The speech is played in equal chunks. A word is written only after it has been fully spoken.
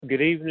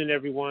Good evening,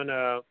 everyone.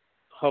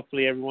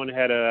 Hopefully, everyone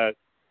had a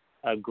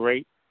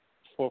great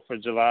Fourth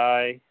of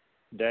July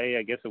day.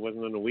 I guess it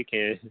wasn't on the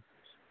weekend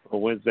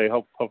or Wednesday.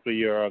 Hopefully,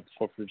 your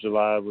Fourth of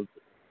July was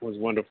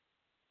wonderful.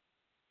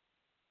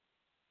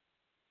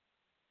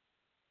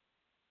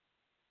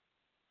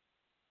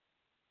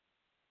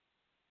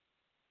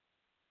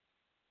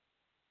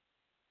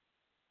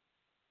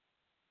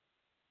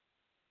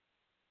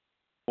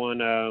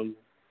 One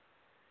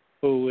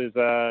who is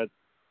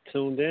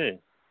tuned in.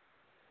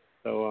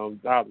 So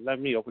let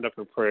me open up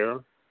in prayer.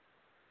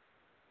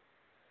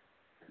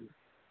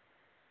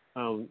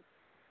 Um,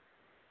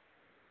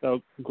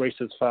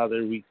 Gracious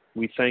Father, we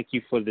thank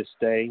you for this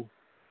day.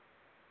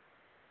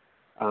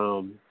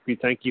 We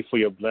thank you for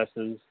your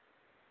blessings,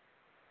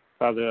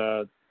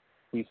 Father.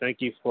 We thank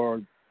you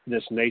for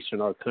this nation,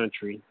 our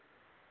country.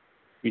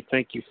 We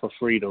thank you for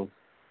freedom.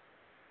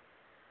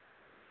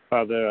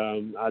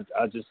 Father,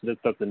 I just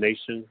lift up the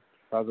nation,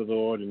 Father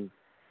Lord, and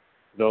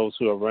those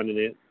who are running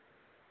it.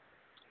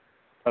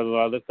 Father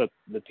Lord, I lift up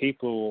the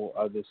people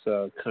of this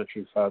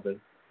country, Father.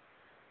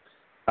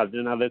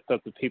 Then I lift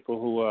up the people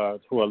who are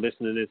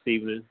listening this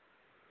evening,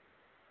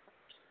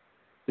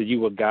 that you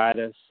will guide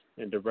us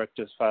and direct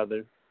us,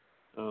 Father.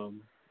 That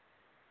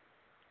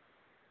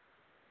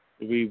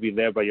we be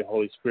led by your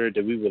Holy Spirit,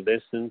 that we will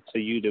listen to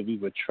you, that we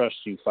will trust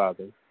you,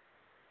 Father.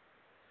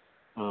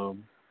 I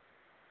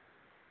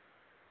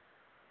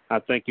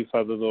thank you,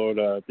 Father Lord,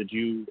 that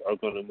you are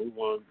going to move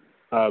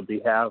on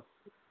behalf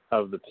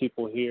of the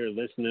people here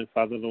listening,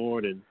 Father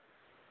Lord, and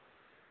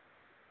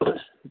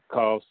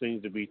cause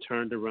things to be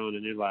turned around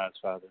in their lives,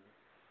 Father.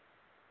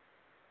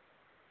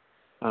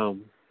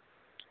 And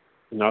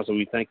also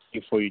we thank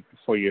you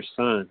for your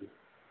Son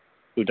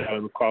who died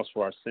on the cross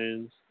for our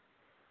sins,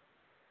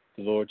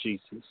 the Lord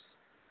Jesus,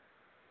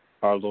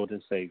 our Lord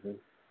and Savior.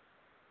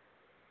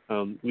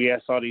 We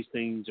ask all these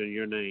things in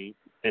your name,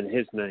 in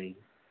his name.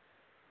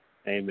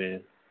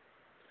 Amen.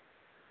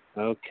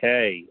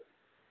 Okay.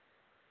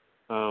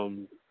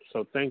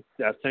 So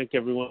I thank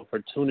everyone for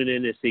tuning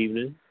in this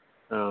evening.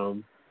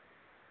 Of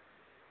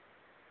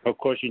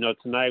course,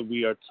 tonight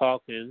we are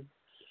talking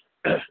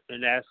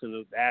and asking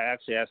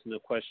the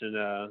question: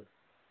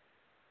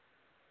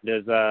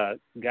 does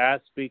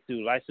God speak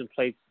through license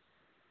plates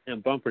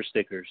and bumper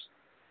stickers?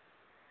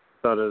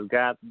 So does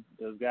God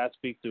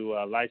speak through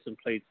license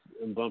plates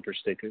and bumper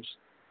stickers?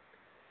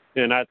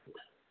 And I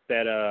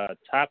that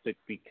topic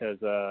because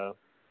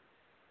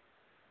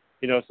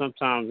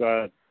sometimes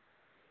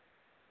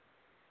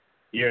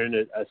you're in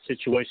a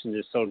situation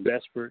that's so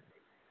desperate,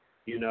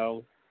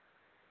 and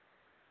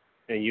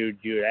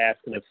you're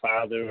asking the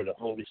Father or the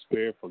Holy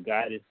Spirit for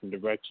guidance and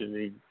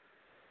direction,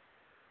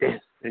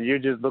 and you're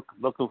just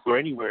looking for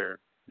anywhere.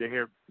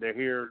 They're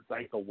here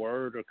like a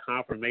word or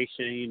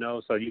confirmation,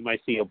 So you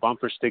might see a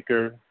bumper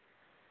sticker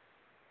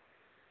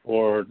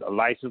or a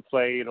license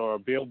plate or a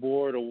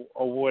billboard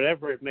or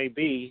whatever it may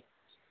be,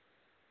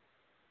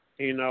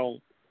 and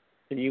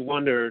you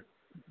wonder.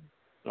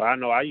 Well, I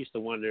know I used to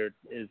wonder: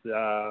 is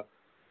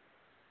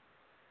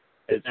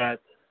that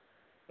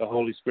the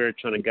Holy Spirit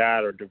trying to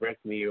guide or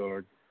direct me,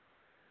 or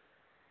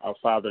our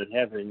Father in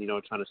heaven,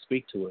 trying to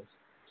speak to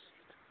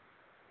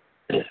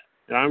us?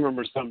 And I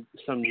remember some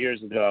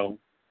years ago,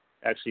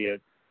 actually,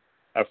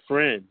 a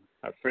friend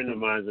of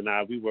mine and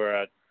I, we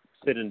were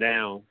sitting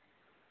down,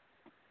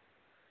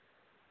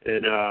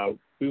 and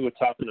we were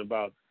talking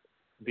about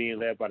being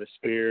led by the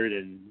Spirit,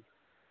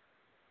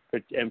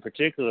 and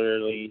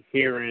particularly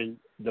hearing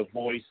the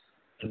voice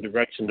and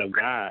direction of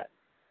God.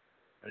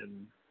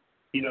 And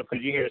because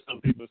you hear some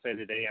people say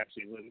that they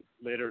actually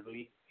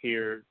literally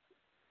hear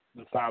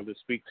the Father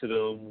speak to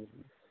them,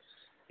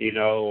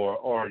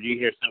 or you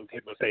hear some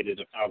people say that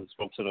the Father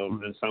spoke to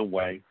them in some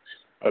way.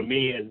 But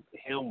me and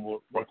him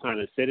were kind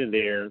of sitting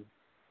there,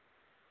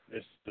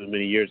 this was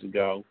many years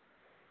ago,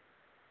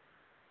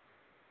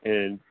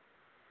 and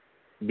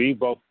we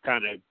both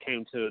kind of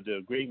came to the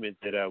agreement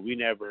that we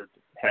never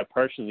had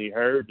personally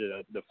heard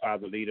the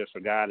Father lead us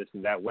or guide us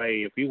in that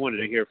way. If we wanted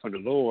to hear from the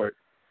Lord,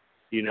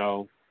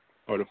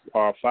 or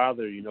our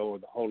Father, or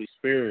the Holy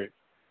Spirit,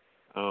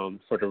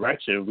 for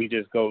direction, we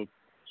just go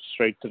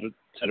straight to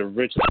the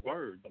rich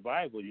word, the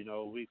Bible.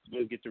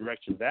 We'll get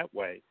direction that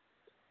way.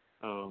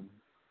 In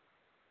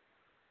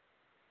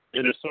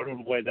a sort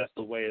of way, that's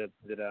the way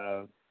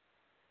that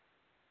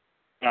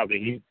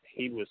probably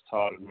he was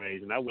taught and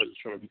raised, and I wasn't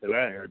sure because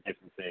I heard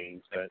different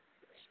things. But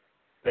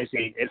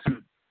basically, if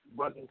it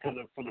wasn't kind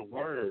of from the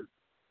word,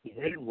 the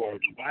written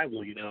word, the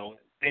Bible,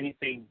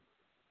 anything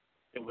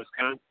that was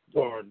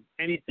or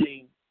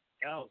anything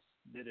else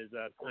that is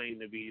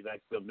claimed to be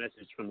like the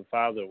message from the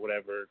Father or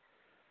whatever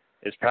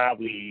is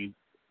probably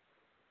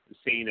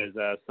seen as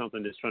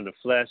something that's from the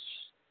flesh,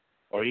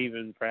 or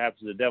even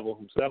perhaps the devil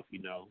himself,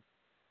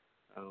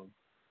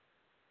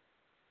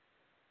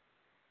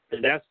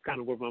 and that's kind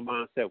of where my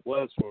mindset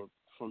was for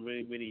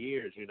many, many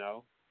years,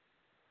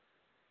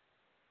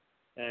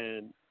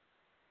 And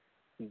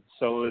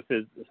so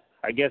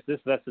I guess this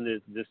lesson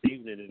is this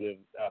evening is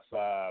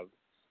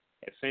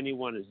if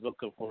anyone is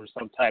looking for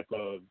some type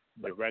of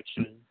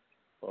direction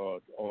or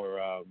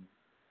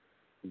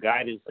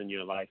guidance in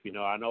your life.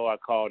 I know I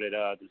called it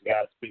this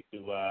guy speak to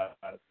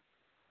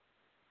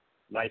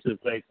license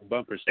plates and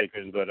bumper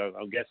stickers, but I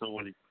guess I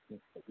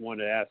want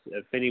to ask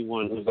if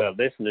anyone who's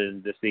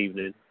listening this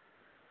evening,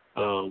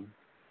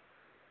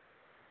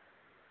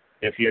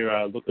 if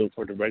you're looking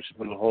for direction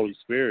from the Holy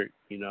Spirit,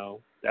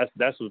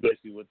 that's what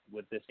basically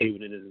what this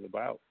evening is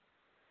about.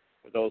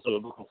 For those who are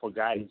looking for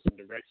guidance and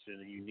direction,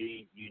 and you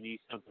need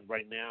something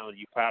right now, and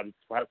you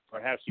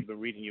perhaps you've been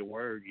reading your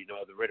word,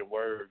 the written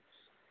word,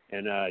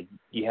 and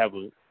you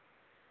haven't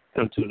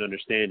come to an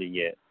understanding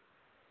yet.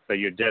 So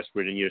you're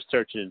desperate and you're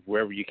searching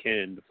wherever you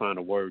can to find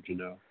a word,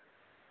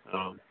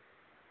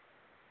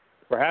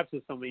 Perhaps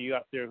there's some of you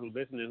out there who's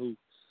listening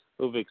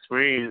who've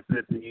experienced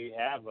this, and you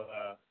have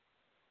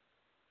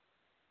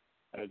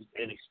an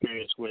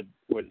experience where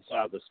the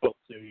Father spoke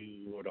to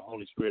you or the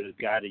Holy Spirit has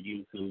guided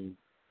you through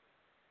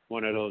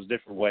one of those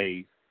different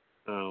ways.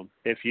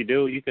 If you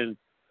do, you can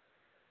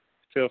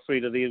feel free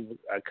to leave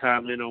a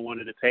comment on one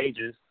of the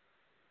pages,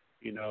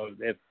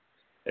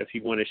 if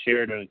you want to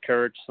share to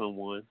encourage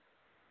someone.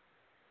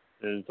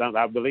 And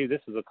I believe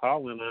this is a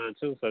call-in line,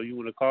 too, so if you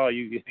want to call,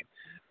 you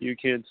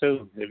can,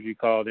 too, if you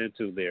called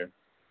into there.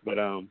 But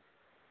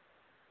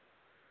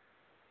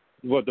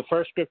the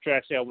first scripture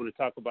actually I want to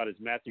talk about is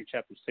Matthew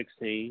chapter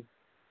 16.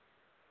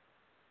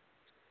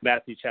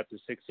 Matthew chapter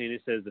 16,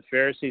 it says, the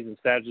Pharisees and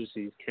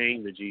Sadducees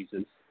came to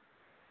Jesus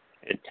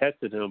and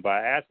tested him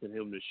by asking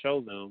him to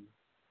show them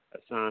a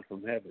sign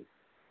from heaven.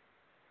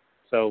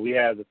 So we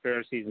have the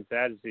Pharisees and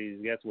Sadducees.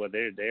 Guess what?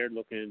 They're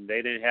looking.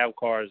 They didn't have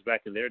cars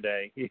back in their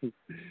day,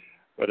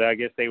 but I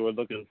guess they were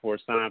looking for a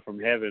sign from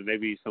heaven,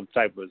 maybe some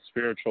type of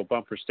spiritual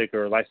bumper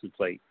sticker or license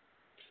plate.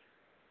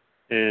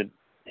 And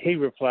he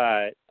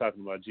replied,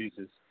 talking about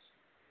Jesus,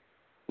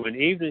 when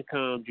evening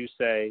comes, you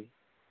say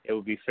it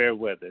will be fair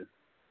weather,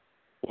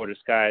 or the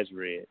sky is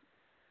red.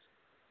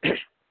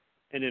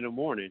 And in the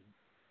morning,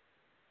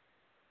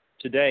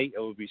 today it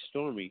will be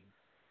stormy,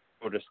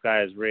 or the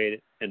sky is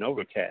red and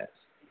overcast.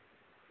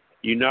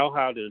 You know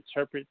how to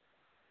interpret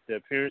the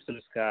appearance of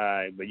the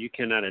sky, but you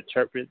cannot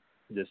interpret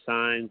the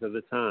signs of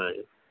the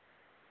time.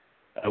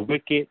 A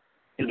wicked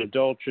and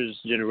adulterous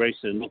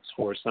generation looks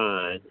for a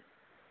sign,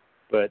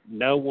 but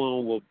none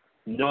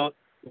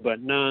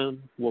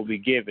will be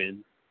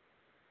given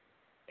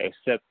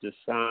except the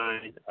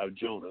sign of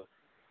Jonah.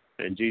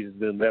 And Jesus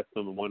then left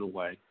them and went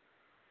away.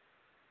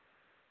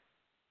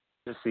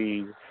 You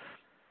see,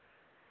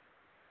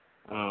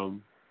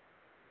 in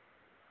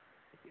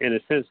a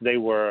sense, they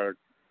were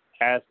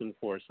asking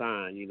for a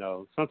sign.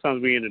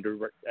 Sometimes we're in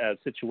a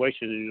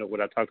situation,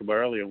 what I talked about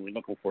earlier, when we're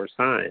looking for a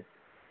sign.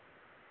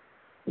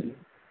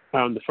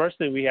 The first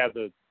thing we have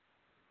to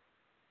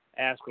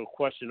ask or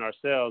question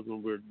ourselves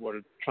when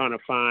we're trying to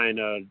find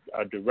a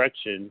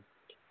direction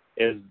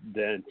is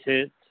the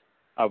intent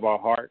of our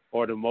heart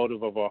or the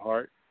motive of our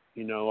heart.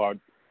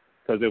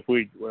 Because if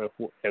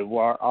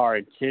our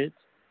intent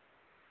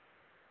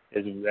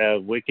is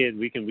wicked,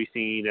 we can be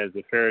seen as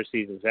the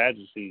Pharisees and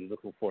Sadducees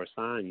looking for a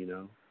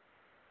sign.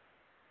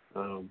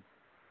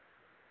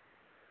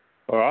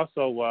 Or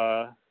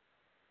also,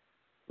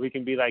 we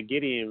can be like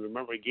Gideon.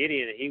 Remember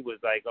Gideon? He was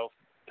like,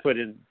 put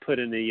in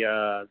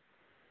the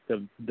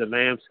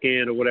lamb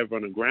skin or whatever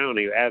on the ground.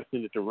 He was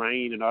asking it to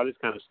rain and all this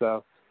kind of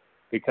stuff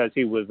because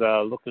he was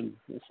looking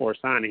for a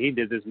sign. And he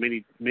did this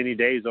many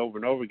days over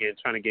and over again,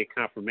 trying to get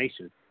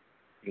confirmation.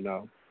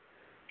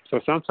 So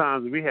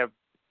sometimes we have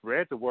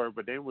read the word,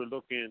 but then we're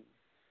looking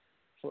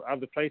for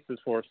other places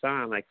for a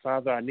sign. Like,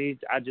 Father, I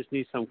just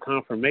need some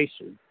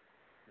confirmation.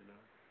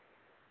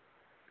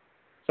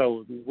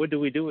 So what do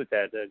we do with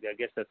that? I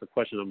guess that's a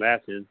question I'm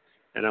asking,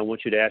 and I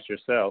want you to ask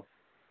yourself.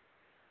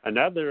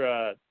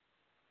 Another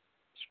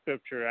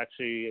scripture,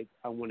 actually,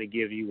 I want to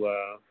give you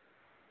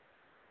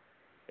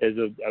is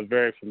a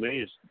very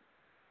familiar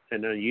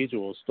and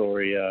unusual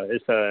story.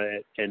 It's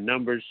in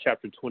Numbers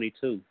chapter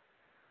 22,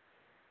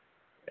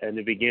 and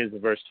it begins in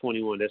verse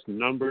 21. That's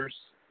Numbers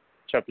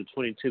chapter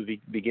 22,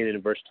 beginning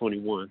in verse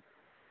 21.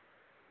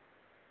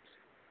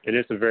 And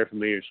it's a very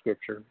familiar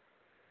scripture.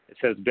 It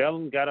says,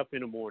 Balaam got up in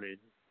the morning,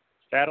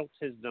 saddled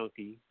his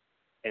donkey,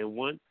 and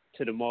went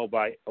to the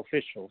Moabite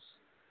officials.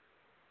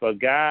 But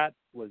God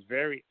was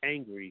very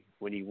angry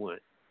when he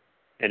went,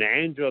 and the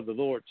angel of the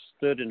Lord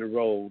stood in the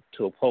road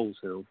to oppose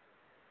him.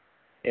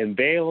 And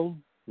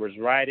Balaam was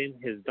riding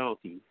his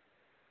donkey,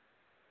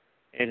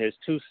 and his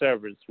two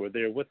servants were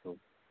there with him.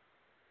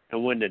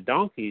 And when the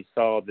donkey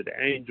saw that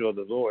the angel of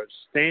the Lord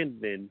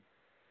standing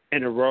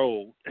in the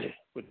road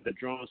with the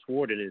drawn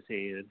sword in his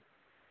hand,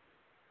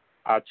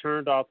 I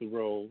turned off the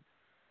road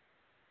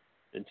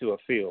into a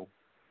field,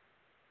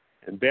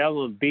 and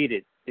Balaam beat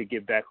it to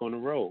get back on the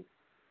road.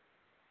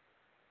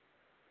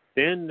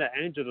 Then the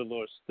angel of the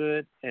Lord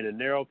stood in a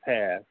narrow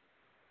path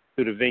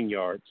through the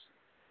vineyards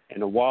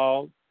and the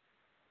wall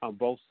on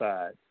both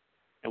sides.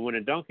 And when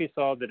the donkey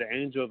saw that the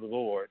angel of the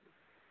Lord,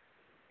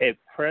 it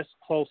pressed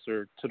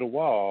closer to the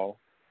wall,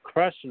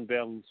 crushing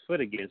Balaam's foot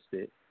against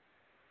it.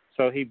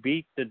 So he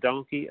beat the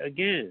donkey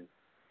again.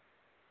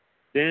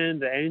 Then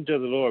the angel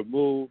of the Lord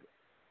moved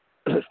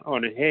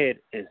on ahead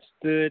and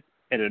stood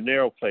in a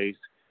narrow place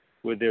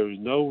where there was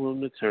no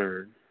room to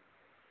turn,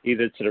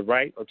 either to the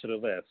right or to the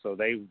left. So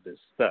they were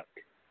just stuck.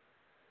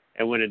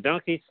 And when the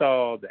donkey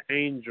saw the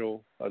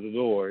angel of the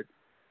Lord,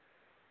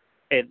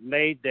 it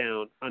laid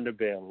down under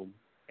Balaam,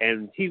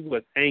 and he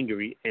was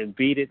angry and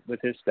beat it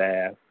with his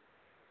staff.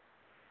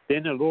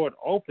 Then the Lord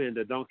opened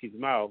the donkey's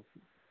mouth,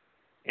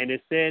 and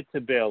it said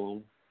to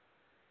Balaam,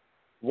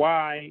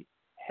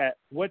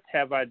 what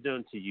have I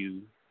done to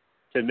you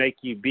to make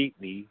you beat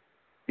me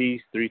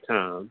these 3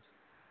 times?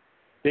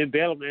 Then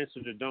Balaam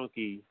answered the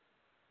donkey,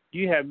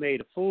 you have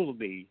made a fool of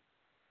me.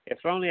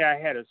 If only I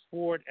had a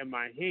sword in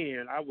my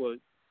hand, I would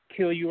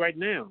kill you right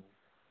now.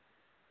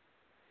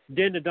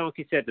 Then the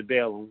donkey said to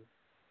Balaam,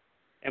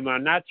 am I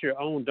not your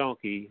own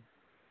donkey,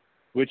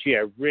 which you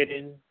have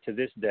ridden to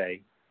this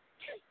day?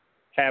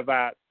 Have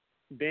I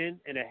been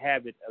in a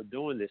habit of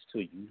doing this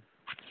to you?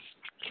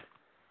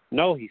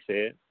 No, he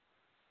said.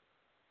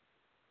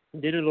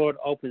 Then the Lord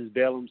opens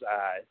Balaam's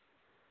eyes,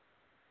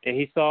 and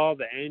he saw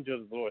the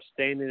angel of the Lord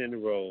standing in the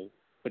road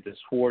with the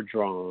sword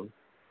drawn.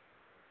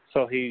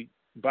 So he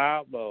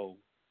bowed low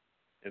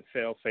and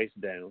fell face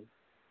down.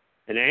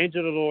 And the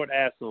angel of the Lord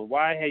asked him,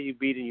 why have you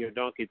beaten your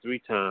donkey 3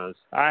 times?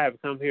 I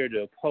have come here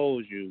to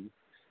oppose you,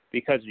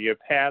 because your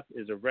path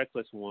is a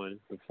reckless one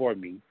before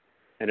me.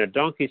 And the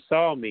donkey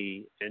saw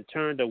me and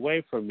turned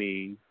away from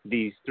me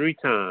these 3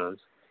 times.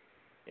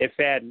 If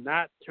I had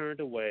not turned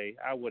away,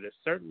 I would have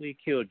certainly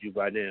killed you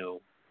by now.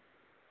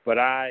 But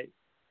I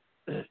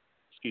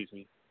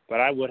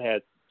would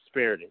have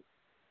spared it.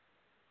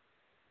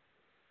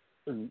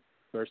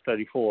 Verse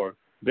 34.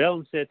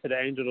 Balaam said to the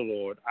angel of the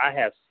Lord, I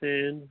have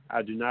sinned.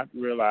 I do not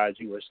realize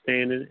you are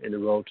standing in the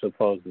road to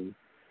oppose me.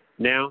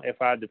 Now,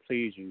 if I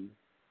displease you,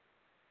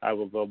 I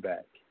will go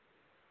back.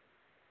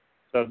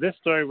 So this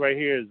story right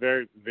here is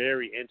very,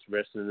 very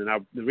interesting.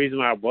 And the reason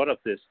why I brought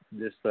up this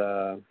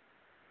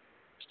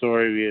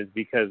story is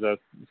because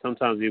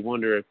sometimes we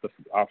wonder if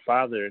our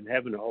Father in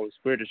heaven, the Holy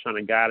Spirit, is trying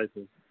to guide us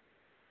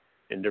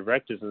and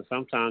direct us. And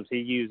sometimes he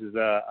uses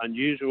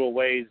unusual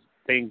ways,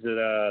 things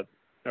that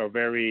are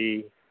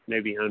very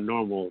maybe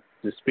unnormal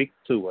to speak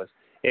to us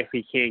if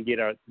he can't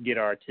get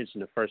our attention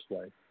the first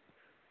way.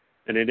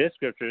 And in this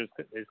scripture,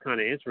 it's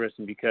kind of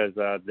interesting because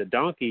the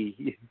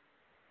donkey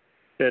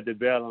said to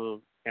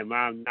Balaam, am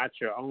I not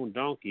your own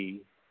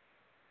donkey,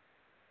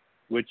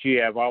 which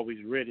you have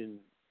always ridden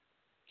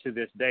to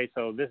this day?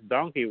 So this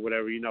donkey,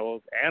 whatever,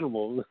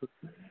 animal,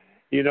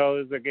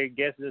 it's like, I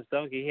guess this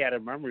donkey, he had a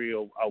memory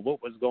of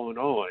what was going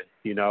on,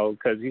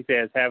 because he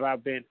says, have I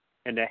been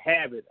in the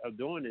habit of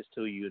doing this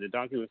to you? The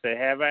donkey would say,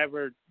 have I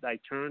ever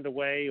turned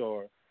away,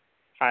 or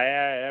have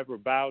I ever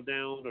bowed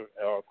down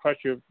or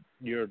crushed your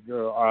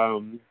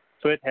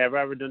foot? Have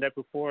I ever done that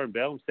before? And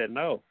Balaam said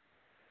no.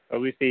 But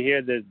we see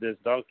here that this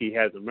donkey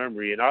has a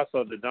memory, and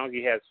also the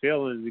donkey has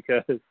feelings,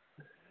 because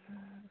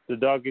the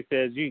donkey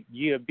says,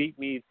 you have beat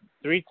me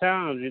 3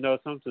 times,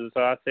 something.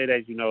 So I say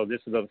that,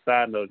 this is a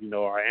side note,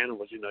 our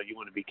animals, you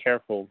want to be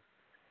careful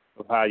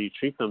of how you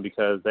treat them,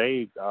 because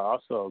they are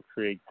also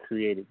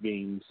created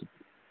beings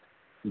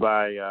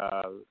by,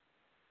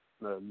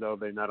 though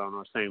they're not on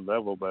our same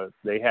level, but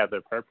they have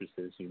their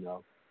purposes,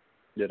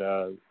 that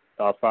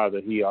our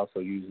Father, he also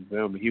uses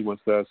them. He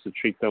wants us to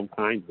treat them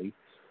kindly.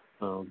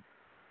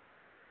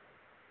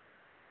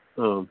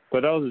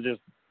 But those are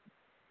just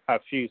a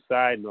few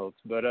side notes.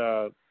 But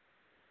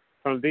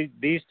from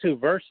these 2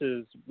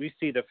 verses, we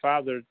see the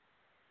Father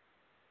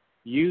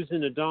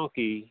using the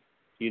donkey,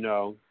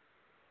 and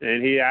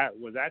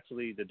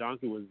the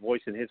donkey was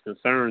voicing his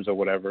concerns or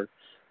whatever,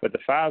 but the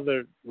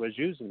Father was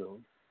using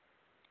them.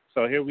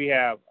 So here we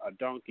have a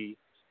donkey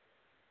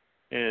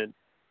and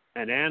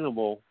an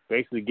animal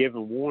basically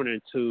giving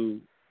warning to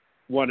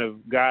one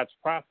of God's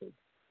prophets.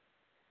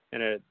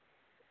 And a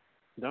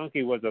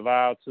donkey was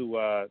allowed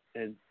to,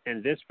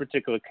 in this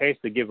particular case,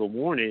 to give a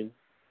warning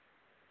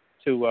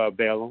to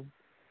Balaam,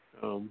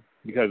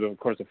 because, of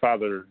course, the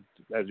Father,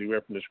 as we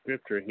read from the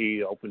scripture,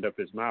 he opened up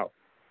his mouth,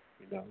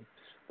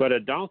 But a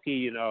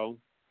donkey, as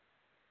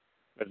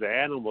an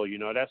animal,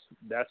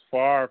 that's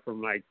far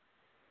from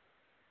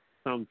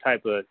some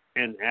type of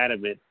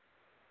inanimate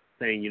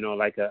thing,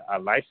 like a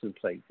license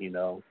plate,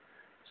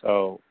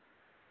 So,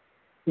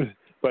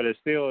 but it's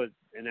still,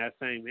 in that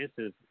same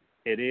instance,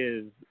 it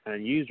is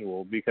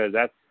unusual, because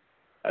that's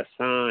a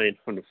sign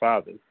from the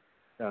Father.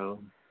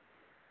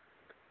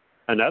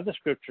 Another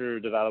scripture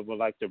that I would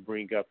like to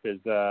bring up is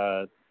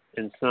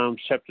in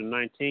Psalms chapter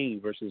 19,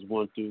 verses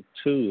 1 through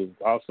 2,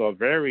 also a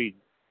very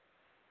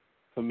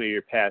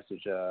familiar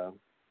passage. The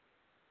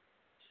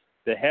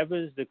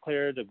heavens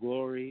declare the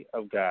glory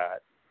of God.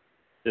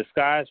 The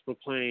skies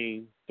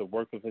proclaim the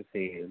work of his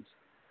hands.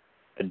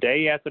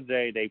 Day after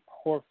day they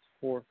pour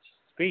forth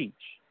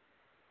speech.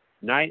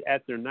 Night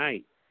after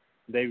night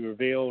they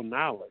reveal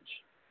knowledge.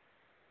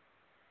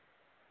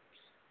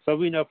 So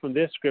we know from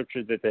this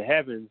scripture that the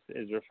heavens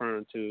is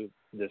referring to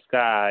the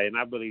sky, and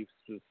I believe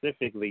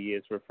specifically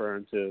it's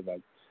referring to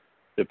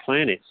the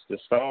planets, the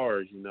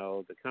stars,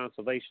 the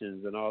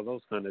constellations, and all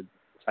those kind of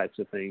types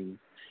of things.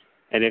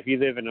 And if you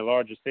live in a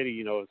larger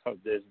city,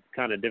 it's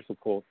kind of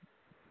difficult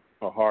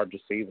or hard to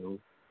see them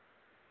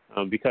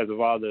because of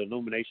all the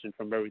illumination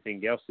from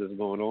everything else that's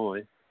going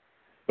on.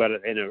 But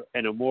in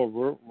a more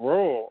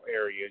rural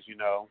areas,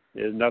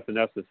 there's nothing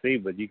else to see,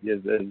 but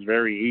it's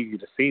very easy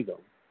to see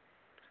them.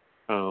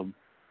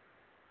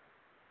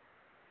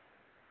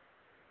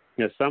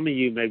 Some of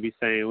you may be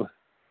saying,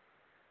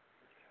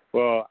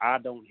 well, I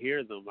don't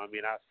hear them. I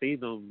mean, I see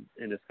them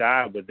in the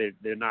sky, but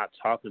they're not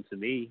talking to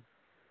me.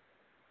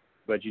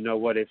 But you know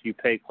what? If you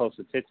pay close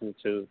attention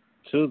to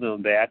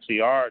them, they actually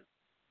are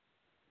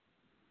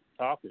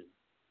talking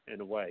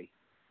in a way,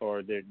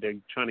 or they're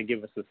trying to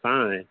give us a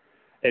sign.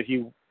 If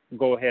you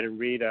go ahead and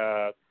read,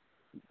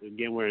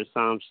 again, we're in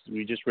Psalms.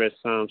 We just read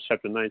Psalms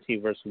chapter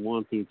 19, verse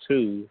 1 through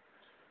 2.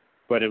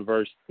 But in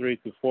verse 3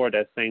 through 4,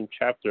 that same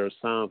chapter of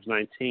Psalms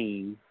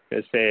 19,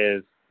 it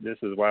says, this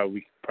is why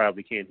we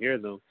probably can't hear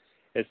them.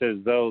 It says,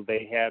 though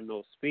they have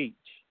no speech,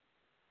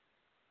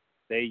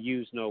 they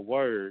use no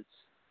words,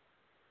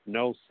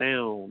 no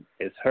sound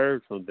is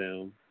heard from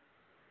them,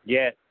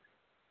 yet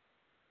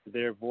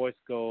their voice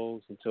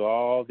goes into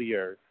all the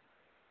earth,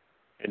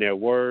 and their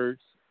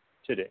words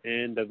to the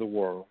end of the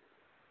world.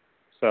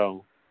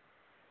 So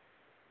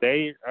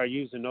they are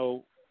using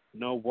no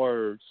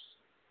words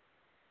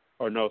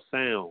or no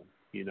sound,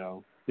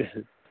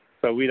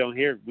 so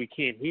we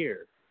can't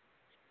hear.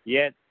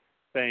 Yet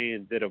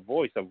saying that a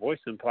voice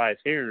implies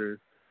hearing,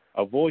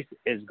 a voice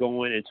is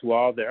going into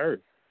all the earth.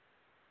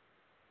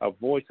 A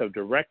voice of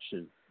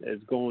direction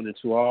is going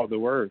into all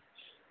the earth.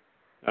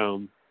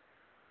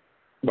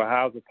 But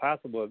how is it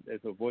possible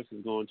if a voice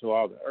is going to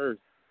all the earth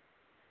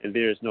and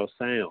there is no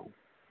sound?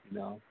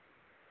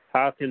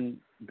 How can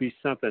be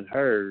something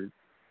heard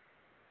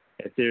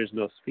if there is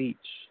no speech,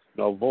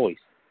 no voice?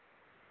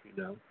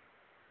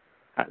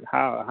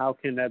 How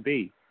can that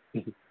be?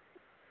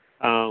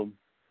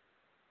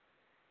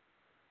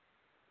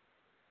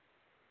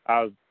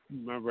 I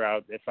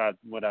remember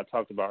what I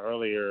talked about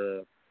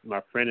earlier.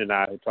 My friend and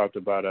I had talked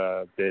about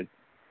that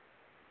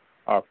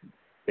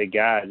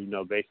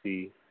God,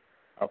 basically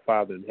our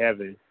Father in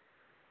heaven,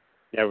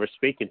 never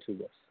speaking to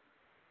us,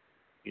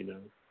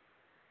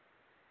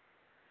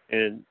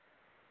 and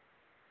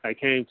I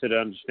came to the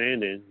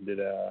understanding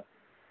that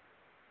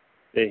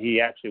He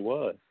actually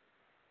was,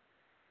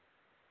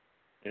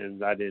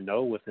 and I didn't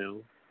know with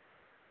Him,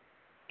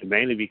 and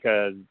mainly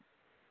because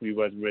we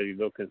wasn't really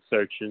looking,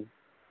 searching,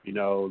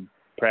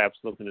 perhaps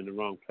looking in the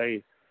wrong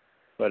place.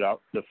 But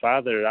the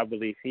Father, I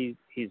believe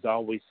He's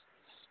always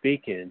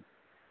speaking.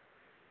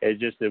 It's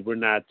just that we're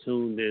not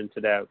tuned into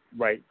that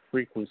right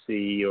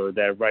frequency or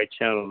that right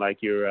channel,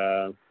 like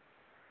the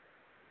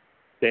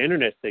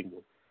internet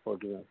signal, for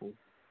example,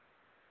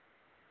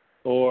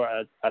 or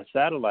a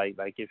satellite.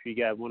 Like if you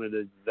got one of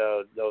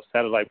those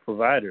satellite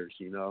providers,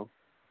 you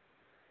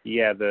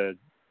have to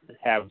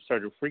have a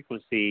certain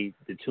frequency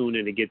to tune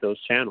in to get those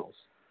channels.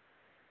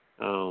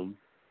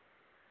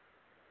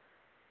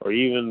 Or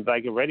even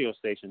like a radio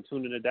station,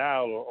 tune in a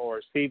dial,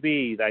 or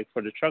CB, like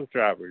for the truck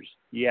drivers,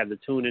 you have to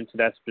tune into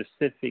that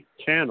specific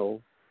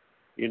channel,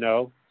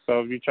 So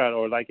if you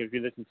or like if you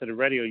listen to the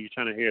radio, you're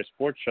trying to hear a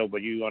sports show,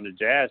 but you on a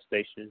jazz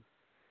station,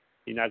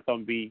 you're not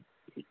gonna be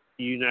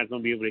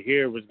able to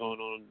hear what's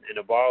going on in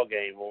a ball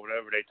game or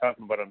whatever they're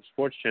talking about on the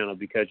sports channel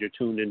because you're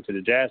tuned into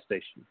the jazz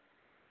station.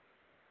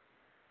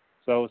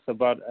 So it's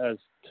about us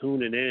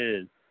tuning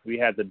in. We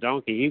had the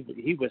donkey;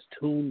 he was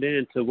tuned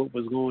in to what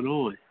was going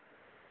on.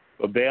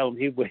 But Balaam,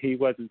 he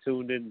wasn't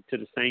tuned in to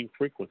the same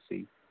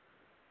frequency.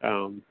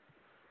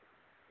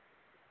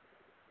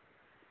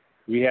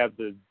 We have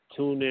to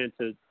tune in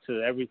to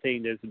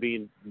everything that's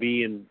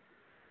being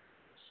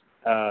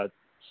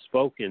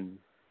spoken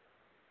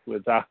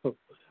without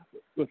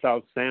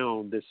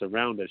sound that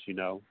surround us,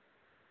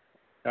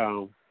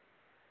 And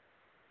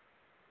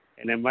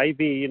it might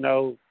be, in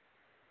a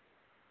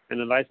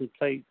license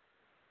plate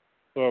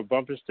or a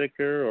bumper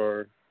sticker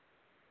or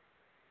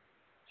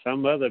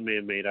some other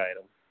man-made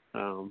item.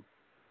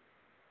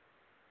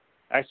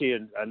 Actually,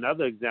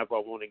 another example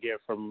I want to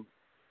give from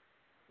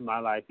my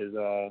life is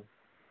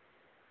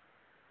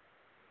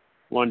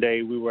one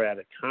day we were at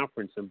a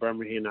conference in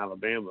Birmingham,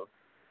 Alabama,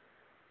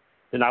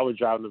 and I was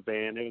driving the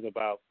van. There was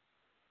about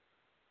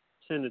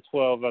 10 to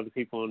 12 other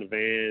people in the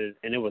van,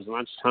 and it was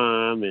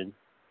lunchtime, and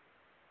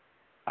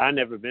I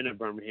never been in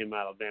Birmingham,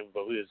 Alabama,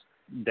 but we was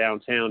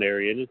downtown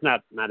area, and it's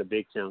not a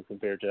big town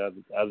compared to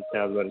other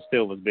towns, but it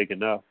still was big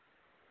enough.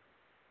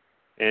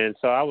 And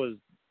so I was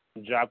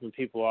dropping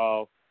people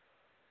off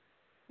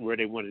where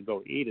they wanted to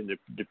go eat in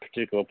the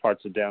particular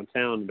parts of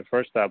downtown. And the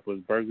first stop was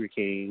Burger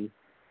King.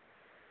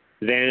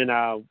 Then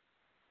I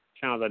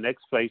found the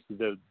next place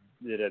that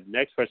the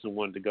next person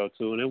wanted to go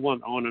to, and it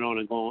went on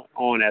and going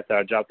on after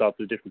I dropped off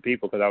the different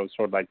people because I was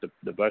sort of like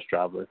the bus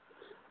driver.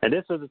 And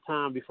this was the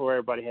time before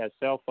everybody had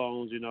cell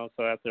phones,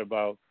 so after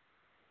about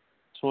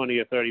 20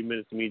 or 30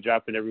 minutes of me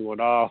dropping everyone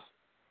off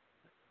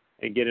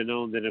and getting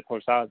on, then of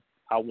course I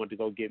wanted to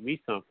go get me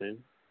something.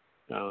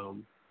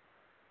 And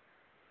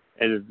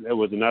it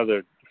was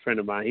another friend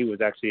of mine. He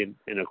was actually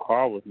in a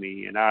car with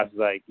me, and I was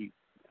like,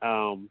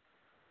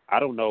 I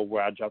don't know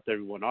where I dropped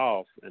everyone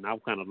off, and I'm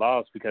kind of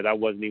lost because I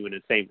wasn't even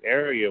in the same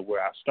area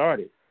where I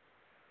started.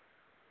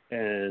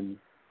 And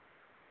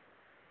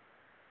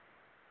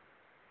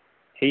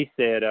he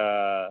said,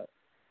 I'll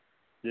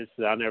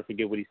never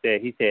forget what he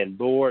said. He said,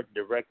 Lord,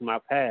 direct my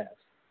path.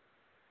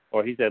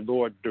 Or he said,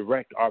 Lord,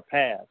 direct our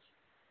paths.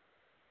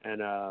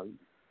 And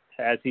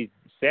as he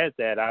said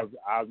that, I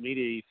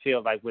immediately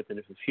feel like within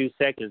a few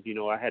seconds,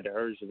 I had the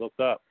urge to look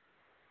up.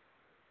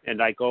 And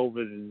like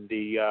over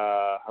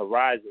the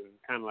horizon,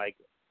 kind of like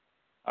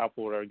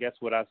upward, or guess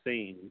what I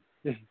seen?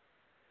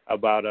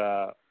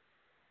 About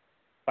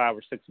 5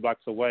 or 6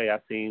 blocks away, I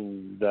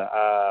seen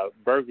the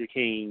Burger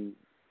King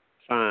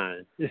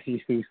sign.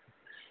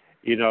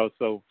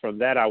 So from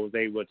that I was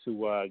able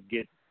to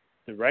get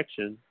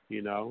direction,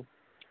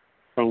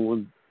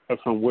 from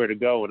where to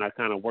go, and I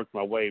kind of worked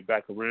my way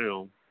back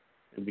around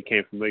and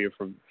became familiar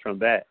from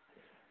that.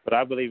 But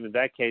I believe in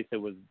that case it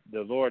was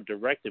the Lord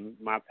directed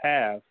my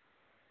path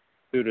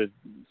through the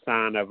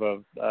sign of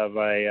a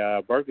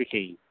Burger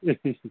King.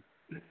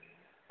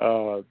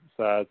 So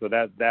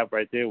that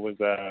right there was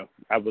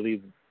I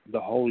believe the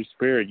Holy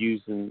Spirit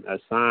using a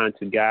sign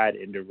to guide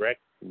and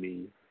direct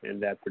me in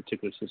that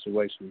particular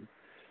situation.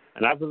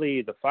 And I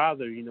believe the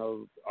Father,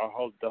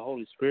 the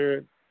Holy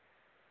Spirit,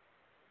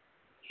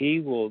 He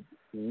will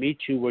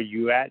meet you where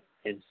you're at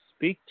and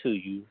speak to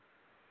you,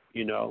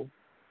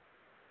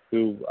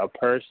 through a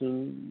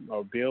person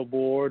or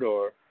billboard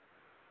or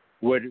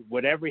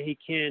whatever He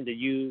can to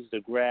use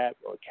to grab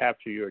or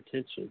capture your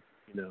attention,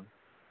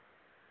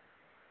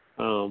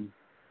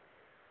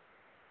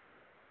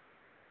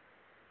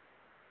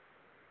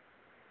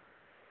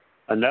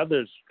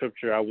 Another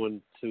scripture I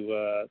want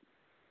to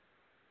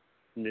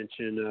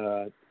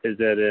mention is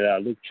that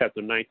Luke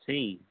chapter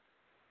 19.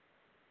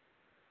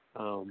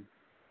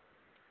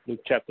 Luke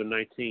chapter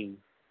 19.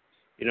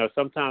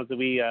 Sometimes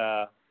we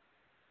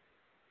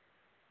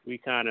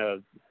kind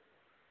of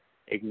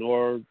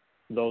ignore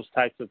those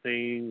types of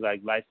things like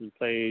license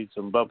plates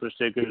and bumper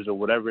stickers or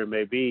whatever it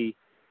may be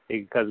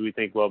because we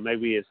think, well,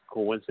 maybe it's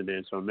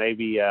coincidence or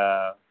maybe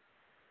I'm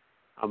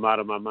out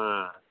of my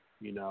mind,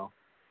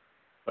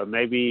 But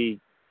maybe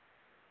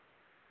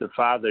the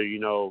Father,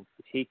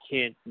 He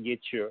can't get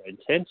your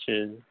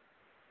attention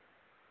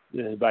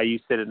by you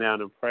sitting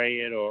down and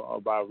praying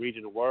or by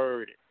reading the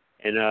Word.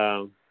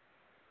 And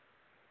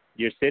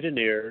you're sitting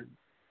there,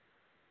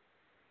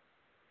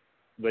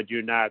 but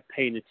you're not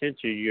paying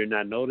attention. You're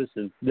not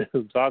noticing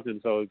them talking.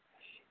 So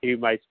He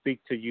might speak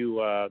to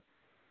you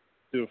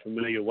through a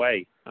familiar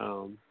way.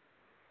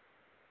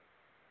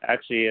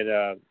 Actually,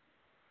 a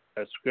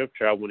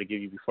scripture I want to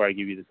give you before I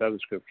give you this other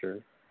scripture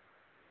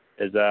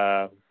is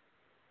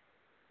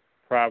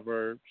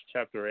Proverbs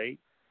chapter 8.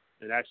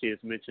 And actually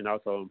it's mentioned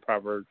also in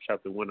Proverbs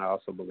chapter 1, I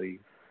also believe.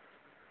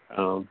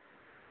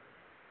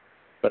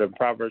 But in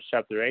Proverbs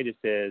chapter 8 it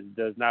says,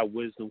 does not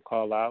wisdom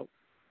call out?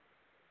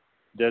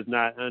 Does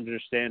not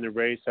understanding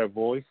raise her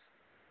voice?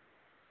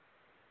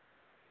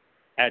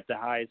 At the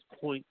highest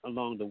point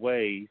along the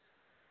ways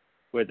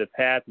where the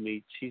path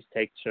meets, she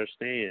takes her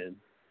stand.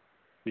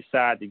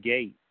 Beside the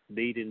gate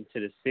leading to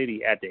the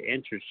city at the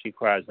entrance, she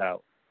cries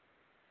out.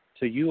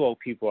 To you, O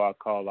people, I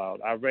call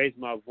out. I raise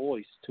my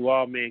voice to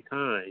all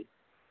mankind.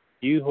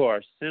 You who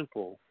are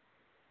simple,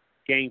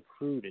 gain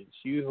prudence.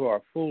 You who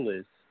are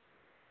foolish,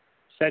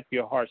 set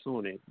your hearts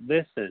on it.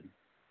 Listen,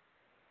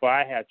 for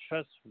I have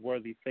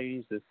trustworthy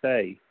things to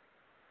say.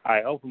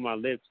 I open my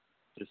lips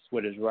to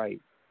what is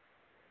right.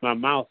 My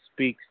mouth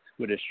speaks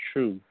what is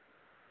true.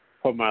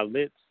 For my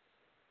lips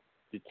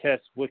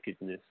detest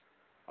wickedness.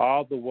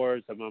 All the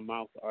words of my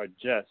mouth are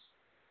just.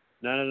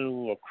 None of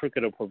them are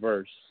crooked or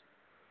perverse.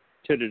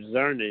 To the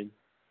discerning,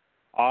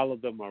 all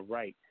of them are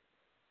right.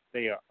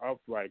 They are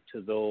upright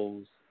to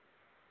those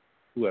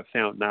who have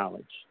found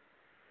knowledge.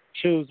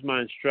 Choose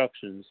my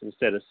instructions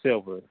instead of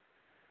silver,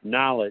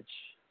 knowledge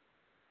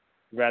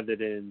rather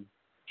than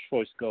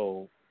choice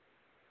gold.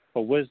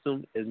 For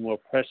wisdom is more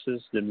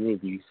precious than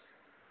rubies,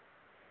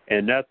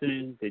 and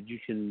nothing that you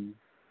can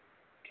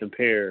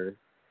compare,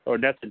 or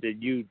nothing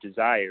that you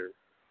desire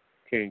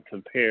can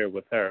compare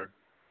with her.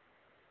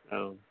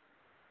 So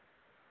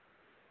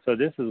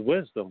this is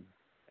wisdom.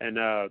 And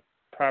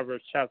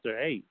Proverbs chapter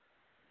 8,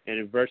 and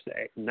in verse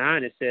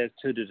 9 it says,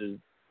 to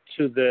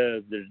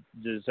the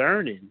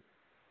discerning,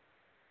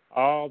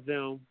 all of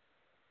them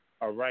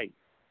are right.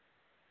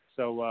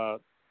 So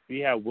we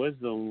have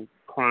wisdom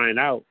crying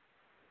out,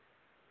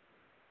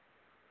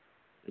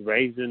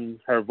 raising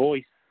her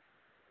voice,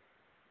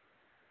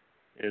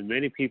 and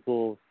many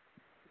people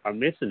are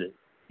missing it.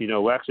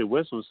 Actually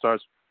wisdom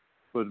starts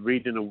with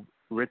reading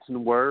a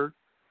written word.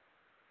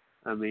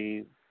 I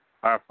mean,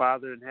 our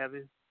Father in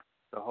heaven,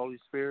 the Holy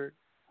Spirit,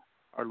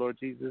 our Lord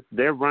Jesus,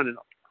 they're running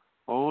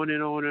on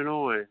and on and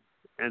on,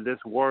 and this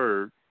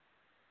word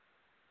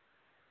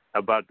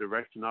about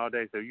direction all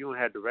day. So if you don't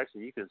have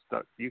direction, you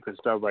can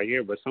start right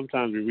here. But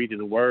sometimes we're reading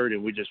the word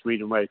and we're just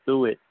reading right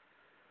through it.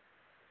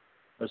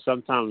 But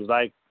sometimes,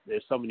 like,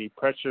 there's so many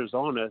pressures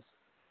on us,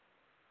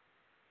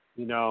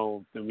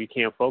 and we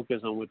can't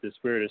focus on what the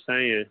Spirit is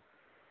saying.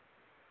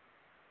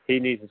 He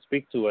needs to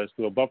speak to us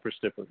through a bumper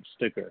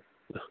sticker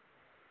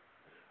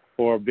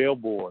or a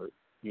billboard,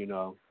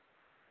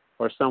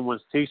 or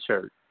someone's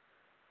T-shirt.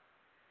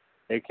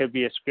 It could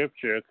be a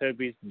scripture. It could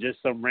be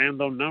just some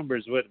random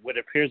numbers, what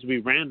appears to be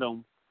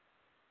random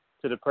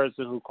to the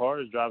person who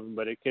car is driving,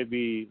 but it could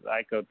be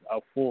like a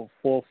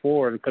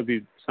 4:4. It could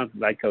be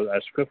something like a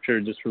scripture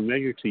just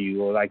familiar to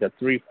you, or like a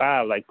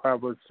 3:5, like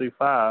Proverbs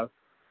 3:5.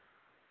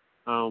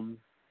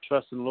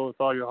 Trust in the Lord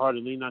with all your heart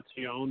and lean not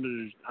to your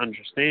own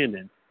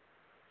understanding.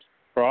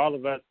 For all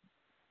of us,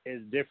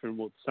 it's different.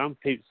 Well, some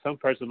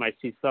person might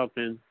see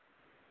something,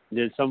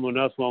 then someone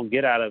else won't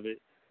get out of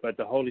it. But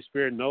the Holy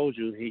Spirit knows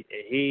you.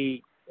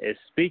 He is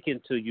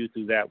speaking to you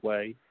through that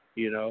way,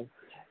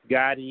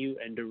 guiding you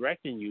and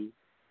directing you,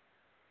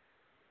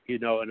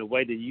 in a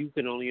way that you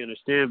can only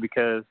understand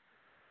because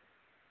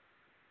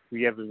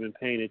we haven't been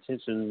paying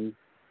attention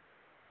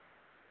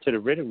to the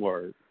written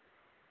word,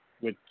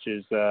 which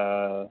is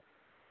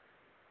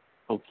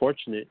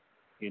unfortunate,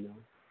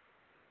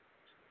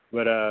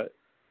 But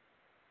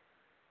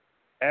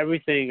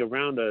everything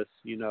around us,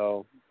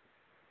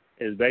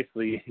 is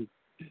basically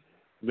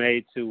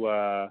made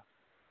to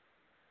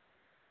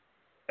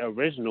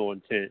original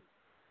intent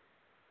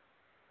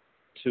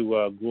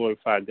to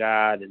glorify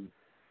God and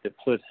to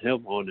put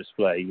Him on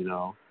display,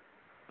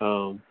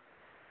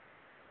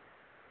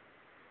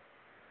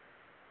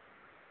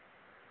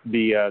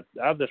 The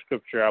other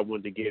scripture I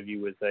wanted to give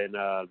you is in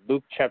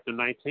Luke chapter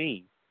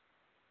 19.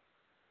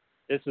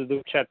 This is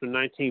Luke chapter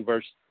 19,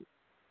 verse.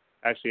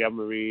 Actually, I'm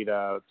going to read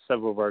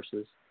several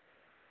verses.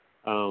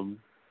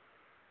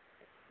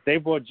 They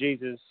brought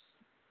Jesus,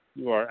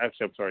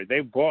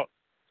 they brought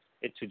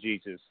it to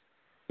Jesus,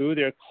 threw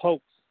their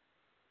cloaks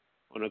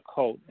on a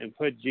colt, and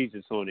put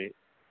Jesus on it.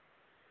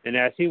 And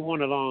as he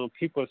went along,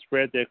 people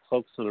spread their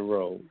cloaks on the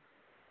road.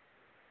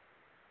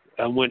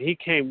 And when he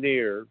came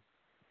near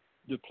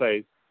the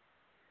place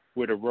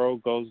where the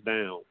road goes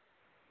down,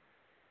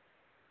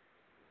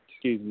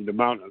 the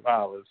Mount of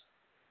Olives,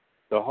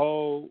 the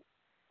whole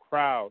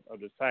crowd of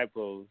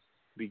disciples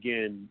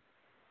began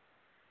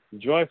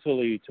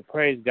joyfully to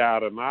praise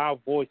God in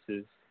loud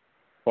voices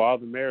for all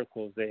the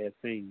miracles they had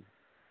seen.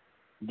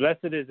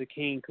 Blessed is the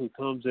King who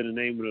comes in the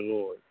name of the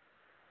Lord.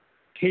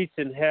 Peace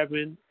in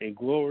heaven and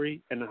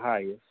glory in the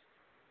highest.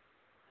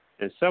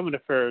 And some of the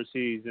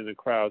Pharisees in the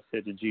crowd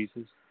said to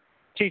Jesus,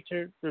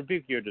 Teacher,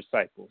 rebuke your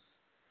disciples.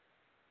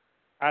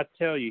 I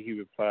tell you, he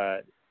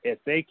replied,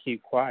 if they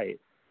keep quiet,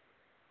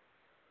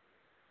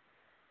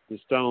 the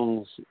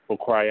stones will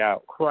cry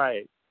out.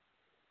 Quiet.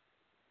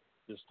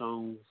 The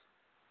stones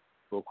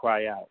will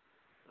cry out.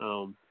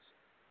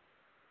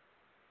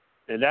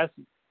 And that's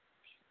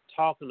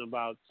talking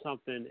about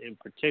something in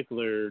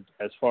particular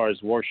as far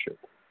as worship.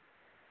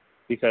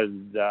 Because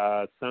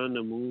the sun,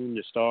 the moon,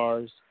 the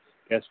stars,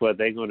 guess what?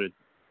 They're going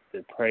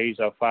to praise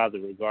our Father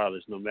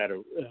regardless, no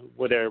matter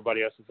what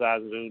everybody else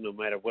decides to do, no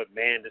matter what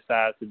man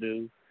decides to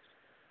do,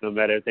 no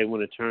matter if they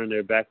want to turn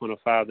their back on the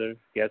Father.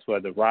 Guess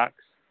what? The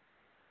rocks,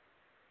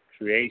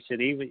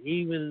 creation,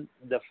 even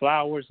the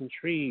flowers and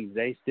trees,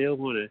 they still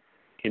want to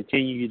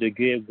continue to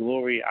give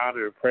glory,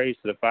 honor, and praise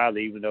to the Father,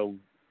 even though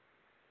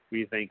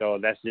we think, oh,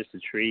 that's just a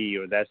tree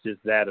or that's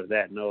just that or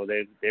that. No,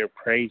 they're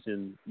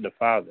praising the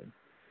Father.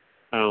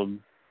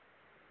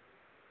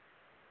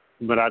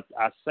 But I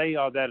say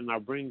all that, and I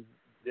bring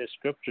this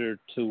scripture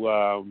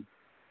to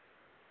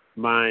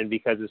mind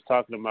because it's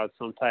talking about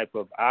some type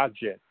of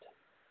object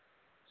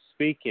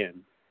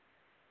speaking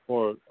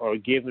or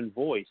giving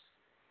voice,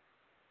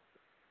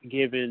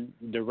 giving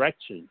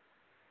direction.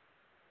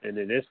 And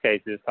in this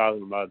case, it's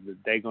talking about that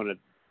they're going to,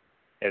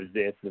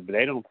 if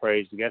they don't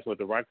praise, guess what?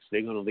 The rocks,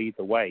 they're going to lead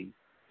the way.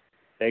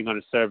 They're going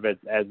to serve as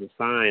a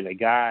sign, a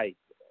guide,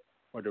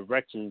 or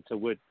direction to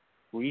what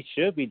we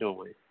should be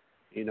doing,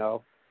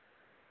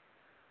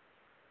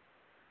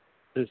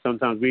 And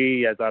sometimes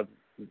we, as I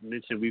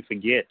mentioned, we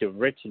forget the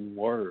written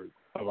word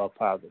of our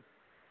Father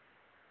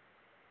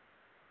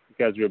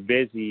because we're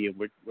busy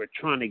and we're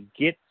trying to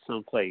get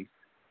someplace,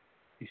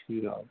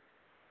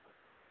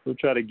 We're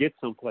trying to get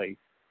someplace.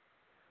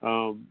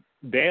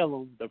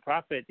 Balaam, the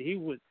prophet, he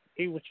was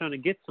trying to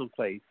get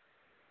someplace,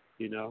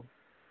 and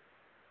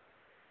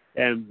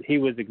he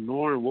was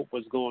ignoring what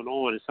was going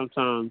on, and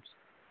sometimes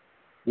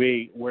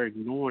we're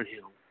ignoring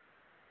him.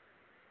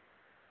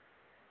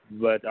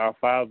 But our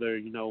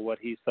Father, what,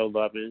 he's so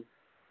loving.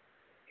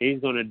 He's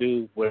going to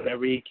do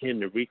whatever he can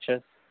to reach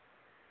us,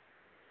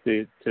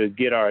 to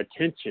get our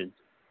attention,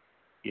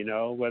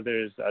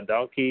 whether it's a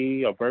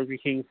donkey, a Burger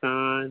King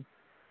sign,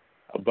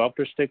 a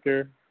bumper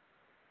sticker,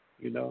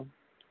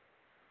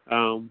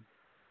 a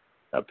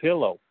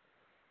pillow,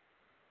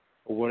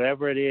 or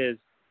whatever it is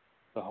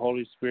the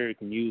Holy Spirit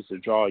can use to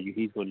draw you,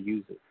 he's going to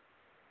use it.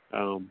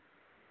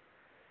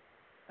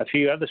 A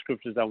few other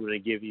scriptures I want to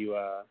give you.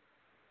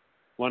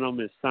 One of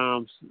them is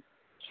Psalms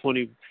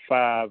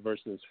 25,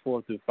 verses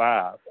 4 through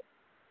 5.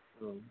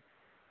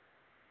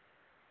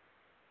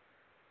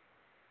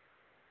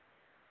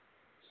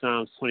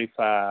 Psalms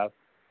 25,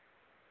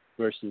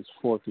 verses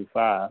 4 through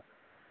 5.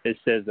 It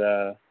says,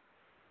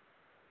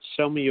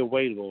 show me your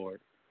way, Lord.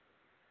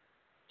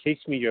 Teach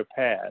me your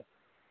path.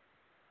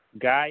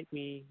 Guide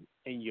me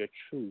in your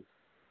truth.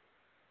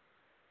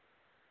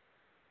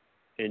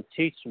 And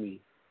teach me,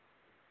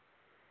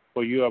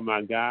 for you are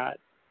my God,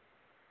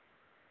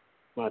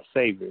 my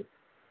Savior,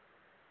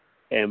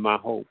 and my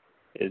hope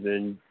is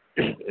in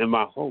and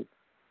my hope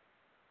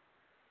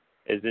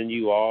is in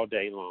you all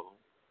day long.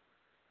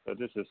 So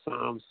this is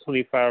Psalms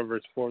 25,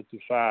 verse 4 through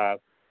 5.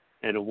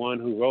 And the one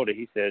who wrote it,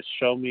 he says,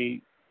 show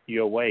me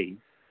your ways.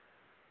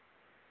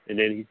 And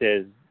then he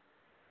says,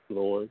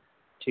 Lord,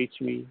 teach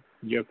me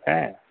your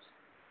paths.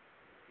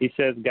 He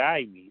says,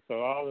 guide me.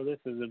 So all of this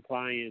is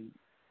implying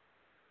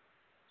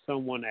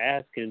someone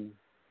asking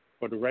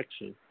for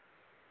direction,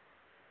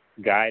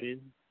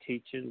 guiding,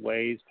 teaching,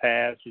 ways,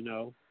 paths,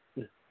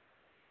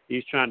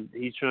 He's trying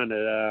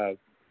to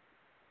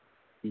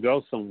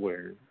go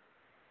somewhere.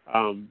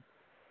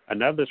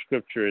 Another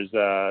scripture is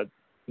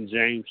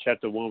James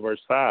chapter 1, verse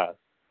 5.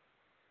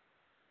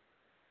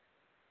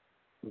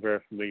 A very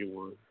familiar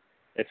one.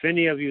 If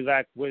any of you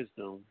lack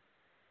wisdom,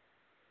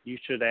 you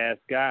should ask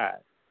God,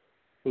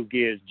 who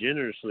gives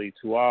generously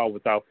to all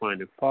without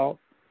finding fault,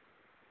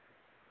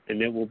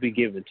 and it will be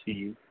given to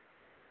you.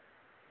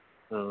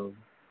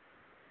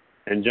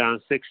 And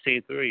John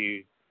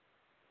 16:3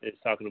 is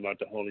talking about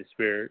the Holy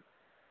Spirit.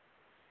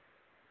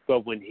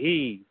 But when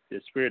He,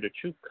 the Spirit of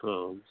truth,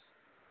 comes,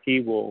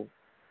 He will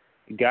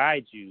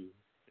guide you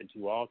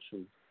into all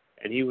truth.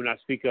 And He will not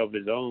speak of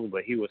His own,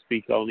 but He will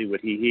speak only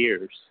what He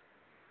hears.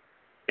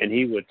 And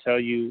He will tell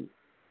you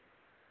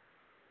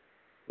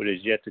what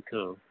is yet to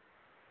come.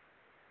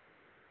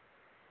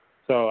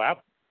 So I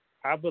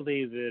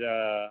believe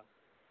that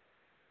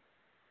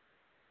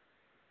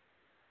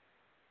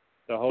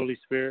the Holy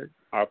Spirit,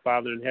 our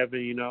Father in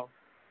heaven,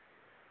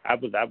 I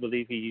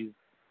believe He used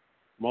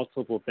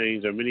multiple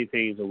things or many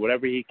things or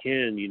whatever He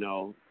can,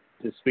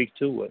 to speak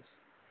to us.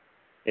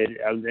 And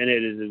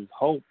it is His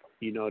hope,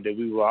 that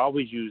we will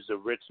always use the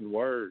written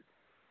word,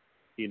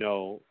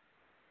 to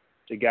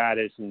guide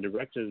us and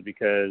direct us,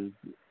 because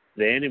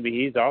the enemy,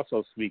 he's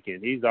also speaking.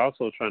 He's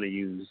also trying to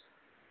use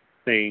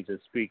things to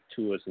speak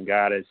to us and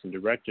guide us and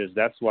direct us.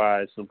 That's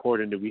why it's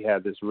important that we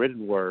have this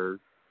written word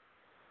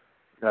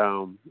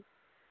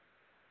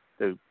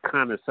to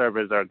kind of serve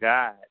as our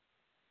guide,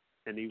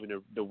 and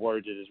even the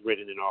word that is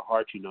written in our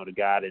heart, to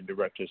guide and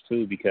direct us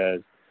too,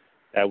 because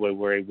that way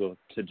we're able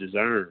to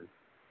discern,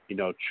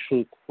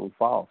 truth from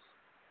false.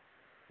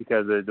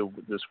 Because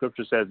the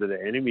scripture says that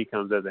the enemy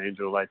comes as an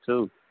angel of light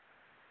too.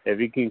 If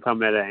he can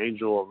come as an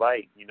angel of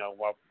light,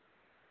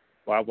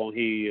 why won't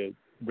he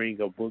bring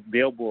a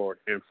billboard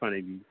in front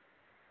of you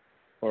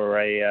or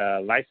a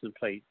license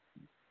plate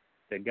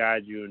that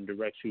guides you and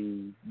directs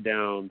you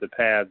down the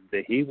path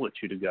that he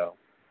wants you to go,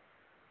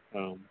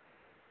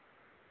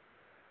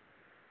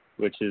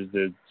 which is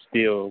to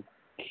steal,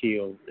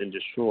 kill, and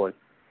destroy.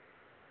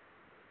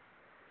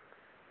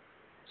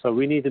 So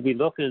we need to be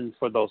looking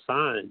for those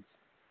signs.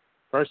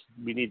 First,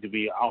 we need to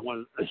be, I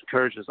want to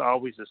encourage us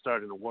always to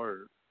start in the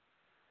Word,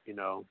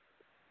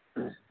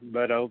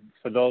 But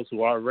for those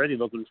who are already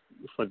looking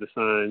for the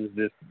signs,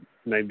 this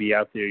may be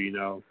out there,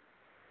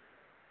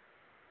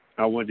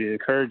 I want to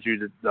encourage you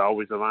to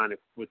always align it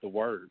with the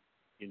Word.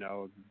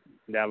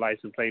 That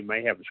license plate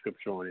may have a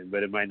scripture on it,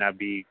 but it might not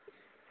be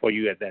for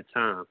you at that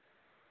time.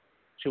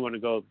 But you want to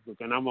go,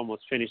 and I'm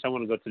almost finished, I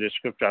want to go to the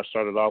scripture I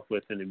started off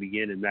with in the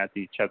beginning,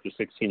 Matthew chapter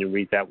 16, and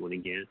read that one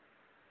again.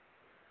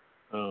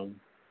 Let's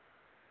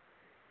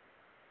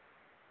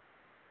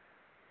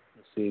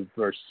see,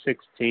 verse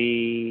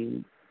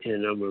 16,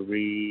 and I'm going to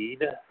read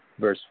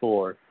verse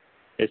 4.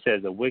 It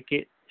says, a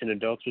wicked and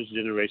adulterous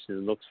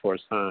generation looks for a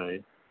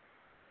sign,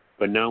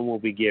 but none will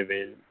be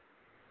given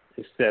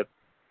except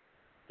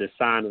the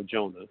sign of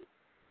Jonah.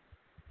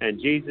 And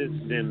Jesus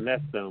then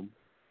left them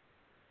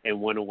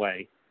and went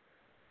away.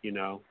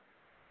 The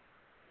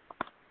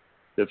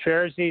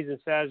Pharisees and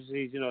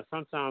Sadducees,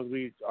 sometimes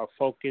we are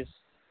focused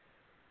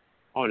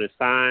on a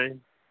sign.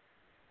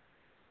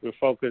 We're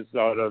focused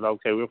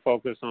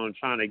on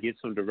trying to get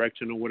some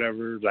direction or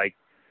whatever, like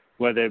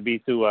whether it be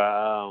through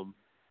a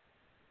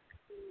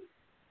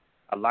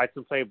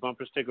license plate,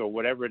 bumper sticker, or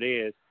whatever it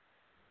is.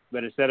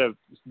 But instead of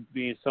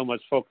being so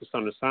much focused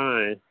on the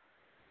sign,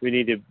 we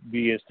need to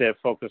be instead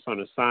focused on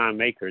the sign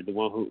maker, the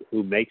one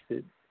who makes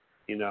it,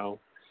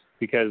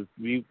 because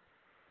we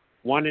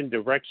wanting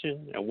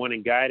direction and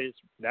wanting guidance,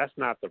 that's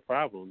not the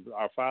problem.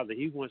 Our Father,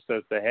 He wants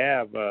us to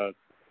have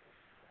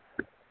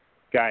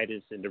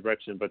guidance and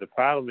direction, but the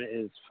problem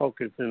is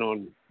focusing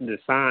on the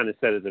sign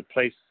instead of the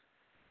place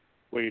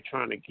where you're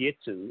trying to get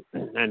to,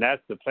 and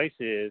that's the place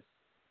is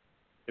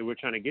that we're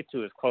trying to get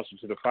to is closer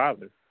to the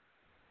Father,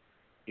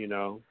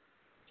 So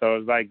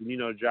it's like,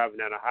 driving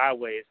down a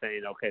highway and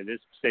saying, okay, this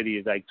city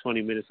is like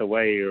 20 minutes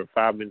away or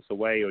 5 minutes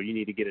away, or you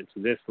need to get into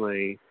this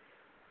lane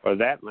or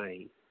that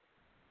lane.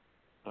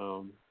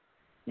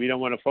 We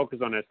don't want to focus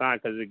on that sign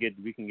because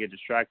we can get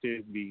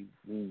distracted, be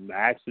an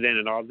accident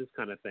and all this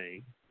kind of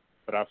thing.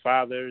 But our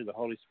Father, the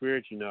Holy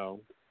Spirit,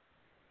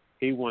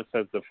 He wants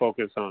us to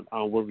focus on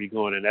where we're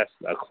going, and that's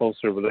a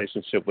closer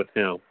relationship with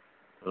Him.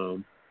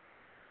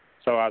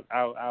 So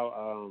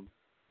I'll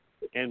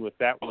end with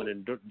that one.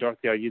 And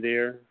Dorothy, are you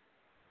there?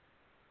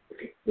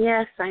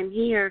 Yes, I'm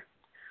here.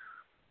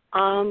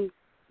 Yeah.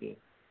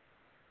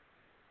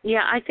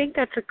 Yeah, I think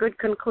that's a good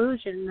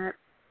conclusion, that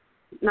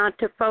not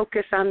to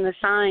focus on the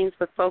signs,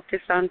 but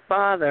focus on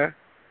Father.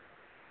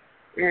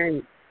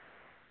 And,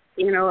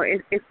 you know,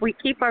 if we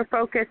keep our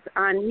focus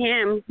on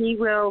Him, He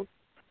will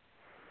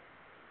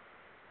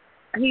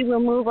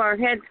move our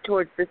heads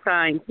towards the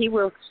signs. He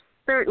will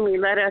certainly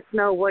let us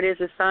know what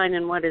is a sign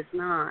and what is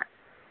not.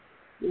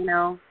 You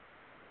know,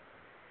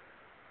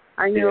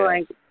 I know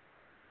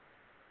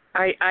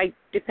I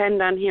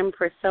depend on Him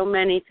for so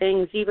many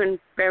things, even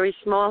very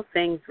small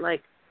things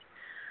like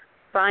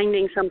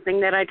finding something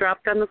that I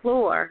dropped on the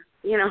floor,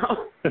 you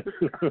know.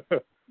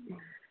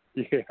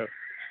 Yeah.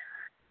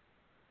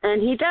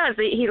 And He does.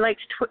 He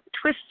likes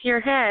twists your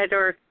head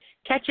or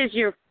catches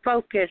your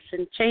focus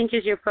and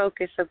changes your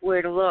focus of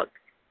where to look.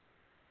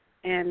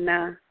 And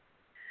I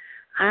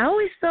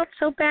always felt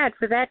so bad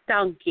for that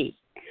donkey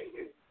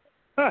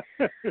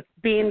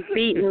being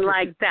beaten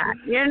like that,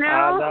 you know?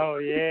 I know,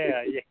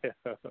 yeah.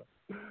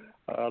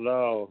 I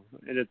know.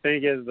 And the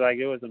thing is, like,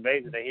 it was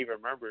amazing that he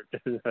remembered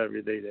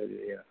everything.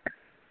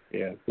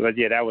 Yeah. But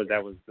yeah, that was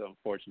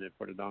unfortunate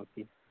for the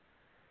donkey.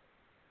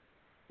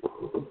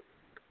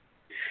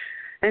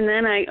 And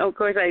then I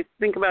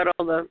think about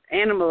all the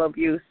animal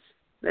abuse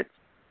that's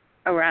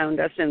around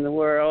us in the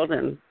world,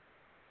 and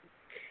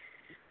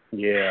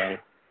yeah,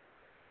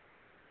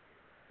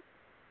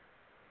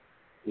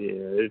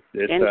 it's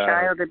and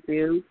child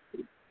abuse.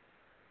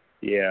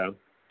 Yeah,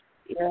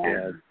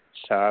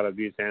 child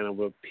abuse,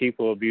 animal,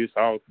 people abuse,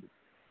 all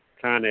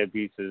kind of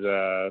abuses.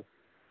 The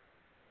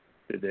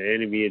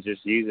enemy is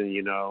just using,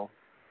 you know,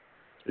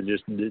 to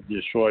just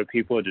destroy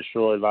people,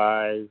 destroy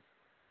lives.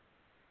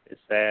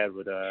 It's sad,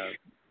 but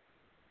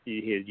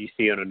you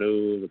see on the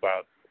news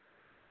about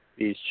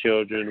these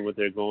children, what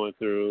they're going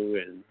through,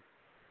 and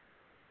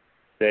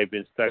they've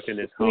been stuck in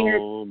this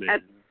home.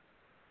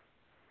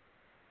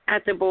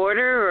 At the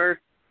border or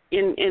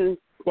in.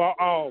 Well,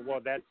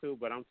 that too.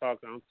 But I'm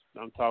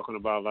talking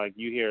about, like,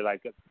 you hear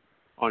like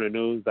on the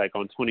news, like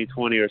on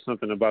 2020 or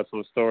something, about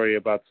some story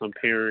about some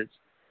parents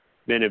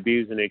been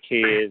abusing their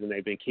kids and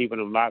they've been keeping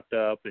them locked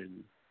up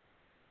and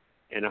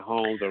in the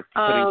homes or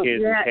putting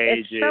kids in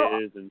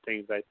cages and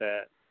things like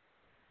that.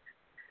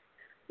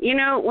 You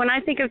know, when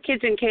I think of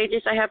kids in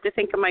cages, I have to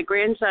think of my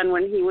grandson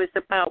when he was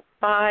about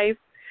 5.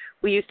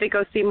 We used to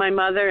go see my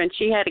mother, and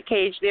she had a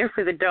cage there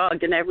for the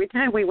dog, and every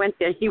time we went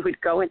there, he would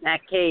go in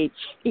that cage.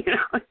 You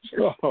know.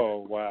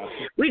 Oh, wow.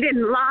 We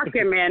didn't lock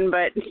him in,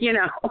 but, you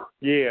know.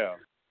 Yeah.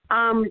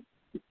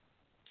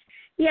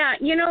 Yeah,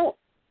 you know,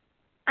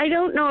 I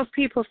don't know if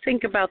people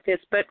think about this,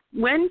 but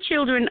when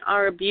children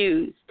are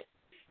abused,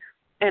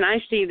 and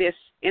I see this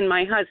in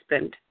my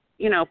husband,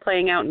 you know,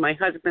 playing out in my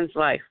husband's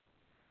life,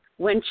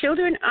 when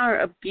children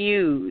are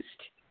abused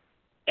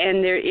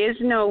and there is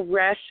no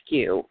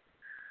rescue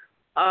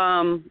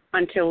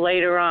until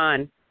later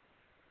on,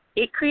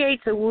 it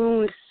creates a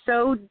wound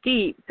so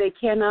deep they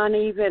cannot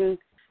even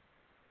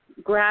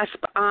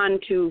grasp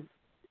onto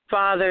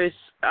Father's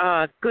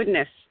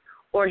goodness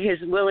or His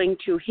willing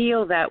to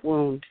heal that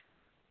wound.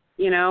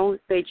 You know,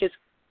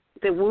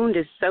 the wound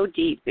is so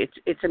deep.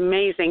 It's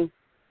amazing.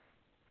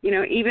 You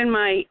know, even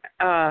my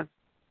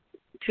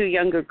 2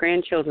 younger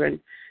grandchildren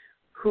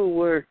who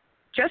were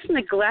just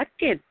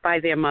neglected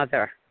by their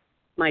mother,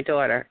 my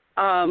daughter.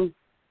 You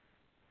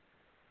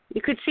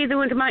could see the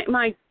wound.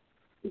 My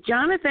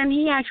Jonathan,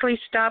 he actually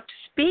stopped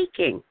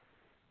speaking.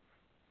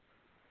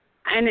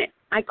 And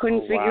I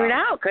couldn't figure it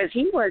out because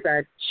he was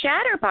a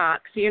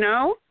chatterbox, you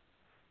know.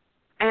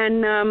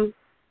 And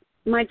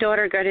my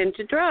daughter got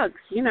into drugs,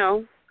 you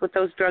know, what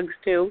those drugs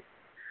do.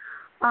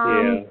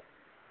 Yeah.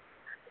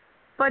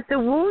 But the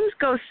wounds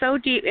go so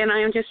deep, and I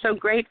am just so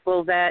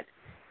grateful that,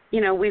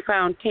 you know, we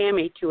found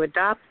Tammy to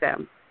adopt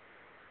them.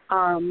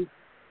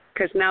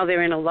 Because now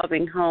they're in a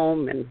loving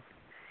home, and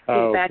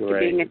he's back to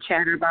being a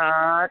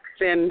chatterbox,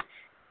 and,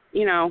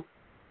 you know.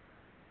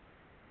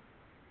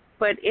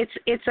 But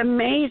it's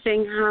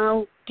amazing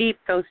how deep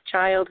those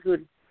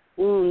childhood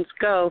wounds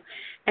go,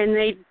 and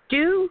they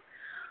do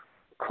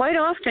quite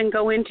often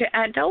go into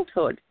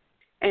adulthood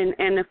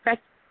and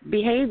affect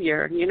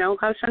behavior. You know,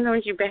 how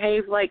sometimes you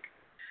behave like,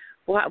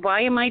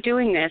 why am I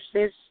doing this?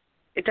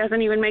 It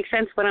doesn't even make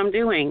sense what I'm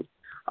doing.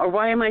 Or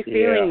why am I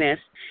feeling this?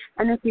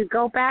 And if you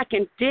go back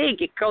and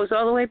dig, it goes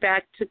all the way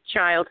back to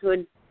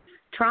childhood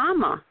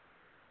trauma.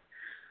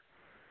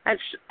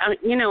 That's,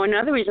 you know,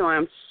 another reason why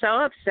I'm so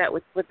upset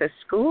with what the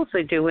schools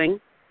are doing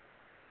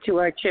to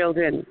our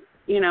children,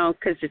 you know,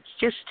 because it's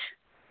just,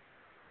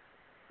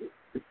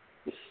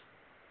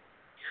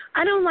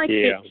 I don't like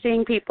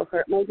seeing people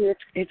hurt. Maybe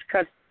it's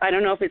because, I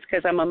don't know if it's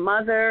because I'm a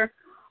mother,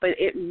 but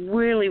it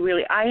really,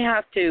 really, I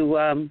have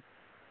to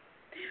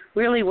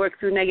really work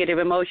through negative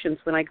emotions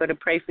when I go to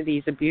pray for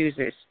these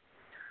abusers.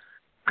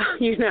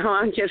 You know,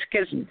 I'm just,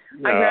 because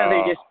I'd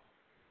rather just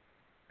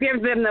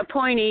give them the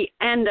pointy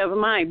end of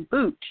my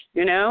boot,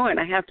 you know, and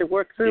I have to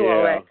work through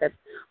all that.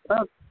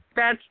 Well,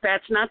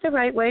 that's not the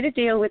right way to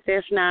deal with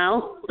this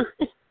now.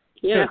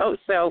 You know,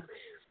 so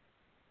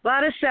a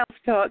lot of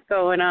self-talk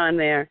going on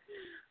there.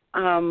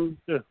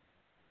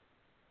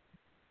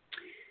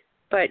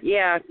 But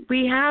yeah,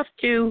 we have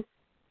to,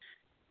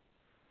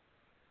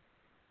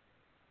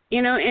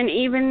 you know, and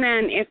even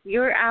then, if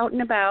you're out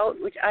and about,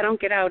 which I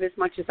don't get out as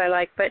much as I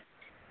like, but,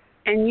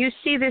 and you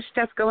see this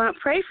stuff going on,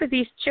 pray for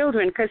these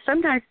children, because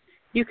sometimes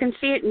you can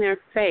see it in their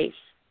face.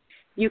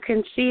 You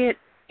can see it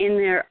in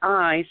their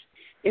eyes.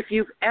 If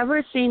you've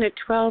ever seen a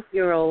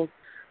 12-year-old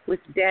with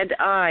dead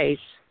eyes,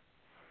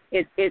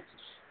 it's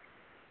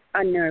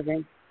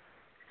unnerving,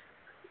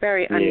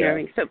 very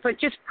unnerving. So, but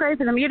just pray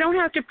for them. You don't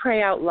have to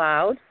pray out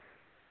loud.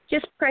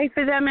 Just pray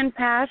for them in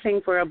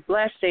passing for a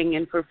blessing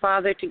and for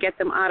Father to get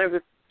them out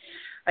of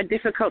a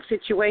difficult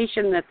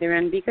situation that they're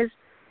in, because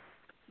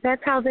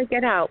that's how they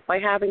get out, by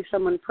having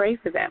someone pray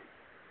for them.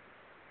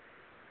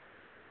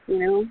 You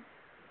know?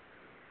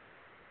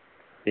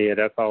 Yeah,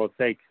 that's all it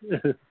takes.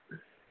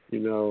 You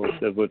know,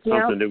 with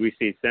something that we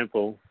see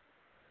simple,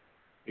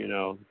 you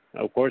know,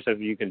 of course, if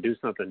you can do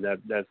something,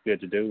 that's good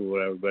to do,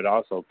 whatever, but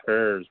also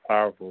prayer is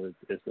powerful.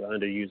 It's an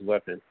underused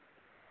weapon.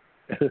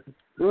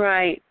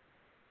 Right.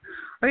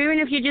 Or even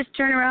if you just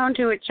turn around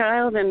to a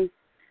child and,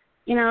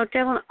 you know,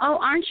 tell them, oh,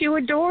 aren't you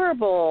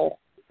adorable?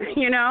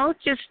 You know,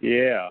 just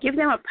give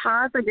them a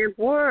positive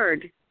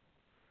word,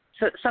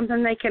 so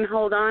something they can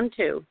hold on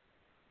to.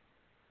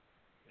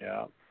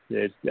 Yeah.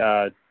 It's,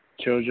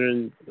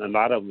 children, a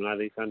lot of them, at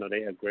least I know,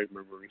 they have great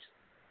memories.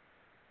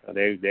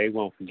 They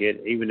won't forget,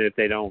 even if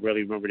they don't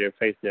really remember their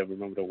face, they'll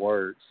remember the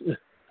words.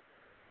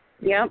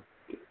 Yep.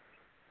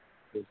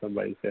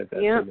 Somebody said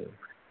that. Yep.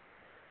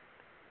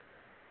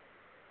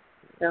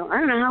 So I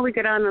don't know how we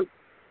got on the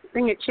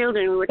thing of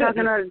children. We were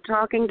talking about a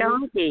talking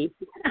donkey.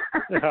 I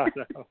know.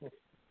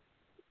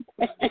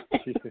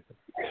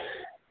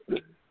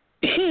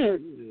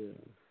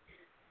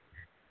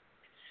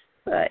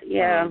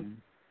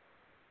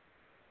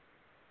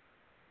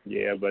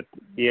 Yeah. But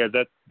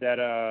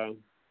yeah.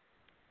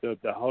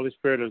 The Holy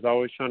Spirit is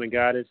always trying to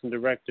guide us and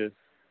direct us,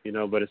 you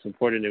know, but it's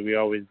important that we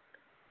always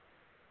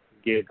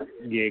get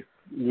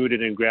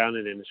rooted and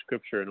grounded in the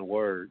Scripture and the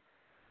Word,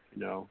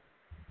 you know,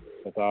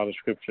 with all the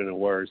Scripture and the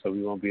Word, so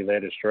we won't be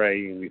led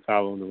astray and we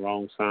following the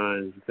wrong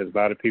signs, because a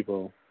lot of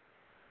people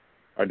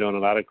are doing a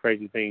lot of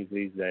crazy things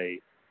these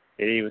days,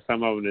 and even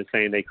some of them are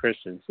saying they're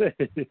Christians.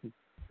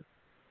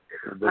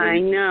 I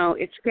know,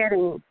 it's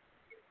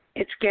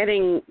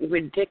getting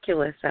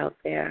ridiculous out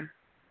there.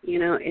 You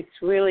know,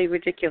 it's really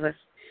ridiculous.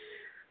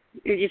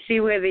 Did you see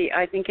where is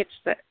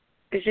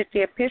it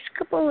the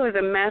Episcopal or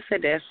the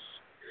Methodists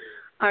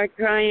are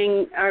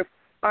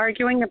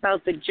arguing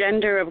about the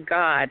gender of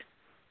God?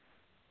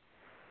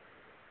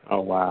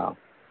 Oh, wow.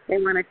 They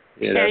want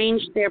to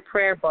change their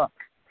prayer book.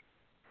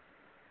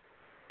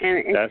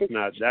 And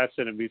that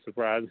shouldn't be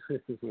surprising.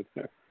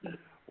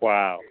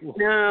 Wow.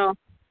 No.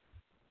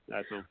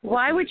 That's unfortunate.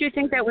 Why would you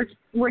think that would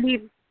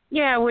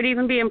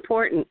even be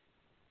important?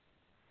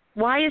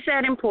 Why is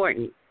that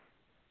important?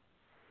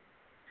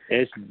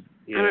 I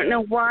don't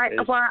know why.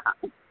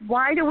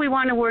 Why do we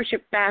want to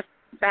worship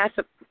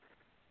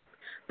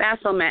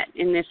Baphomet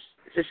in this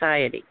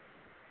society?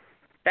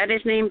 That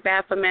is named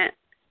Baphomet,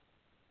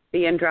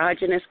 the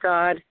androgynous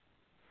god.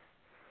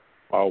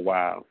 Oh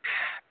wow!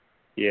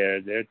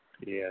 They're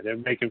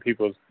making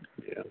people.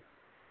 Yeah,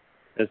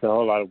 there's a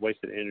whole lot of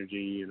wasted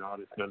energy and all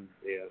this kind of.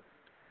 Yeah,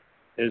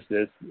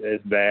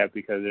 it's bad,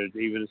 because there's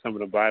even some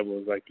of the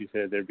Bibles, like you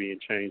said, they're being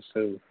changed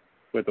too,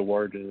 with the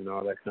wording and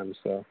all that kind of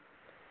stuff.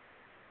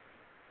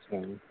 So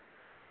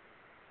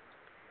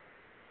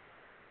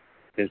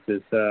it's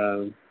just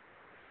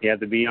you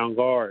have to be on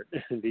guard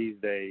these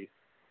days.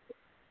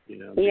 You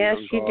know. Yes,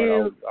 you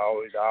do.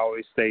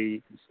 Always stay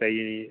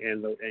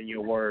in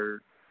your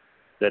word.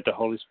 Let the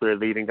Holy Spirit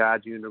lead and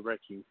guide you and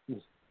direct you.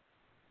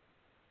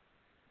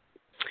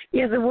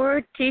 Yeah, the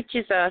Word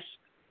teaches us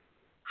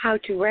how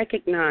to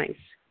recognize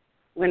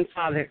when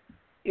Father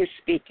is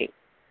speaking.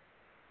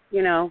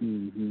 You know.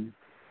 Mm-hmm.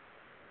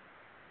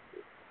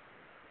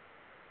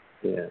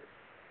 Yeah.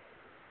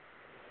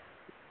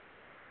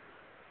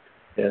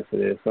 Yes, it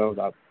is. So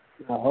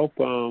I hope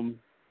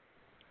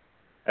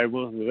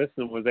everyone who's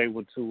listening was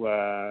able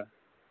to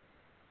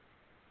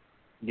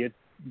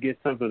get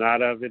something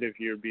out of it. If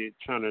you're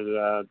trying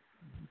to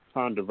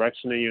find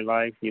direction in your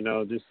life, you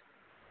know, just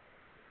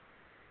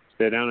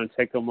sit down and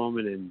take a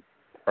moment and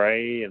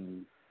pray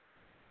and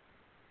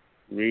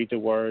read the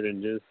Word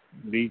and just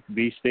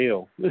be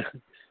still,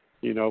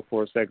 you know,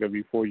 for a second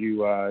before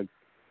you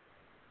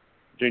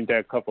drink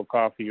that cup of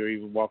coffee or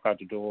even walk out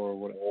the door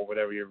or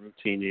whatever your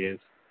routine is.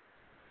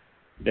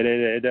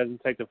 It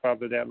doesn't take the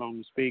Father that long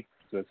to speak,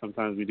 so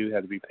sometimes we do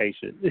have to be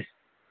patient,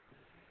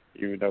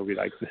 even though we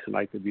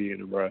like to be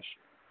in a rush.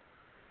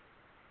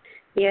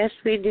 Yes,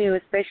 we do,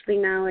 especially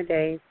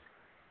nowadays.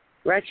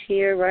 Rush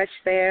here, rush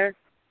there.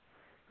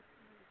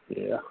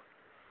 Yeah.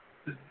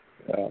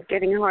 It's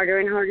getting harder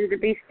and harder to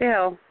be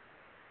still.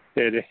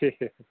 It is.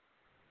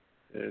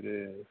 It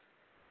is.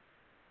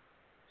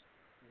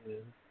 Yeah.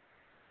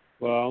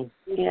 Well,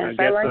 Yes,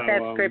 I I guess like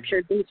that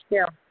scripture. Be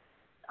still.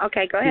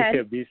 Okay, go ahead.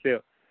 Yeah, be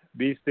still,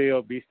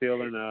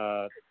 and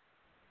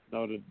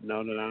know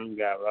that I'm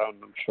God. I'm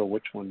not sure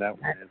which one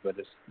that one is, but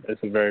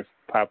it's a very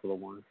popular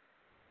one.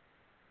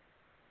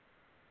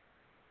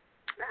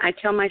 I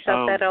tell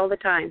myself that all the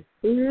time.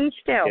 Be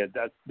still.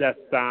 Yeah, that's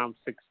Psalms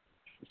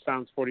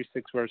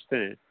 46 verse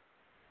 10.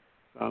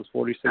 Psalms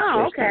 46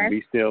 Oh, verse okay. 10.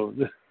 Be still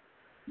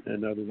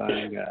and know that I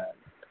am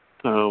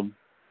God.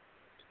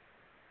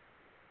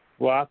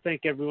 Well, I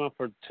thank everyone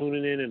for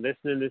tuning in and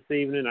listening this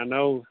evening. I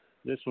know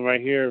this one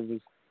right here was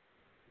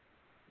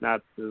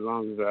not as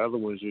long as the other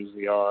ones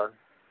usually are.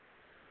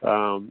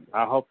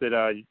 I hope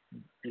that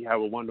you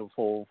have a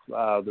wonderful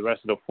the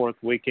rest of the fourth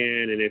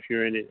weekend, and if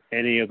you're in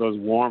any of those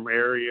warm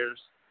areas,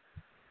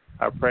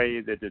 I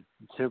pray that the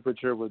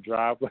temperature will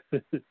drop,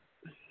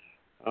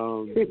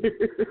 or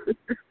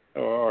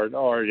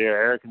your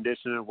air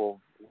conditioner will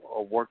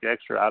work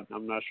extra.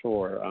 I'm not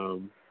sure.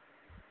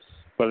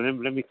 But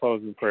let me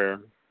close in prayer.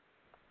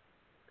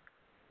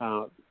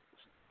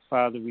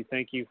 Father, we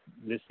thank you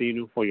this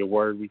evening for your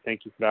word. We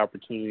thank you for the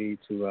opportunity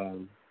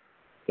to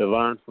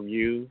learn from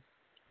you,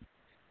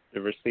 to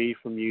receive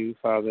from you,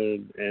 Father,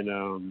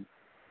 and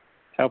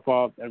help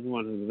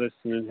everyone who's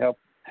listening.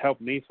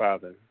 Help me,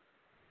 Father,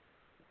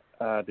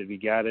 to be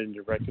guided and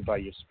directed by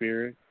your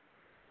Spirit,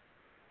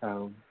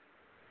 to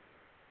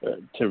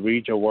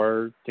read your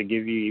word, to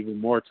give you even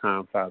more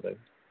time, Father,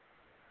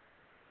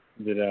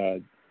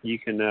 that you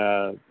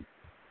can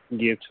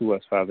give to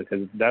us, Father,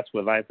 because that's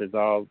what life is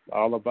all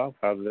about,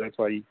 Father. That's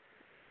why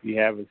you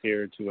have us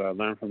here to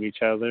learn from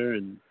each other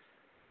and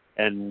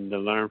to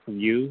learn from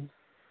you,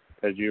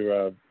 because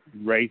you're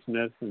raising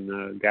us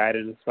and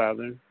guiding us,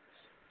 Father.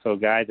 So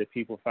guide the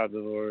people, Father,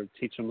 Lord.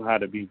 Teach them how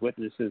to be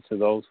witnesses to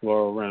those who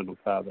are around them,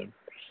 Father,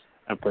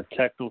 and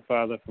protect them,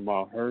 Father, from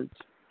all hurt,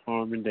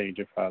 harm, and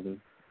danger, Father.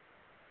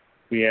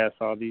 We ask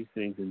all these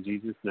things in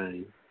Jesus'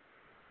 name.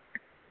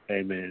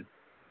 Amen.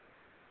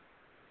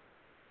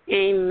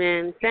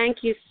 Amen. Thank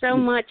you so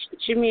much,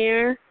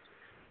 Jameer.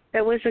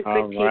 That was a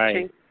good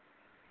teaching.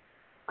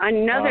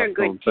 Another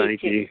awesome. good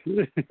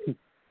teaching.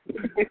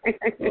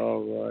 Thank you.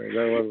 All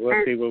right.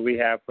 We'll see what we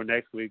have for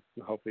next week,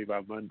 hopefully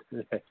by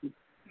Monday.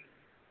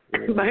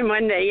 By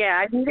Monday,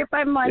 yeah. I need it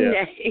by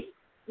Monday. Yeah.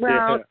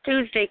 Well,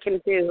 Tuesday can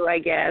do, I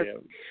guess.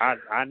 Yeah.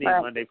 I need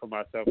Monday for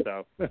myself,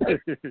 though.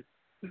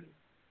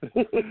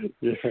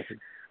 Yeah.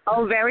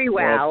 Oh, very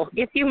well,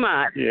 if you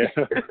must. Yeah.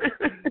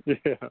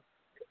 Yeah.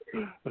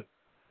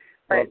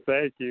 Well,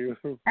 thank you.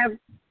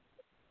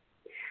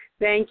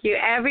 Thank you.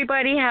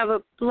 Everybody have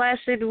a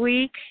blessed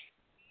week.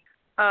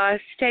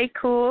 Stay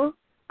cool.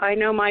 I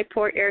know my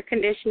poor air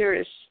conditioner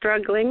is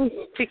struggling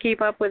to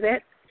keep up with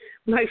it.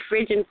 My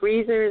fridge and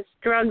freezer is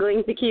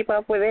struggling to keep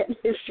up with it.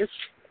 It's just...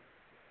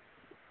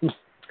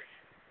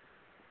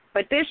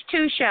 But this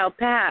too shall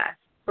pass,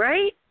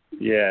 right?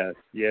 Yes,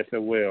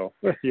 it will.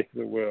 Yes,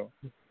 it will.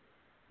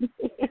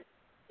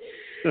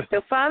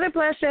 So, Father,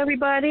 bless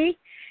everybody.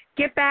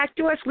 Get back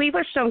to us. Leave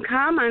us some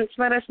comments.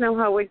 Let us know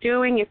how we're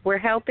doing, if we're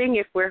helping,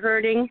 if we're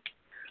hurting,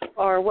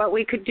 or what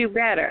we could do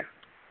better.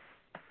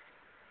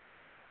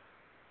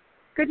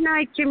 Good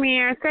night,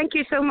 Jameer. Thank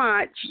you so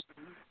much.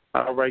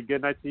 All right.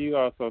 Good night to you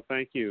also.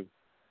 Thank you.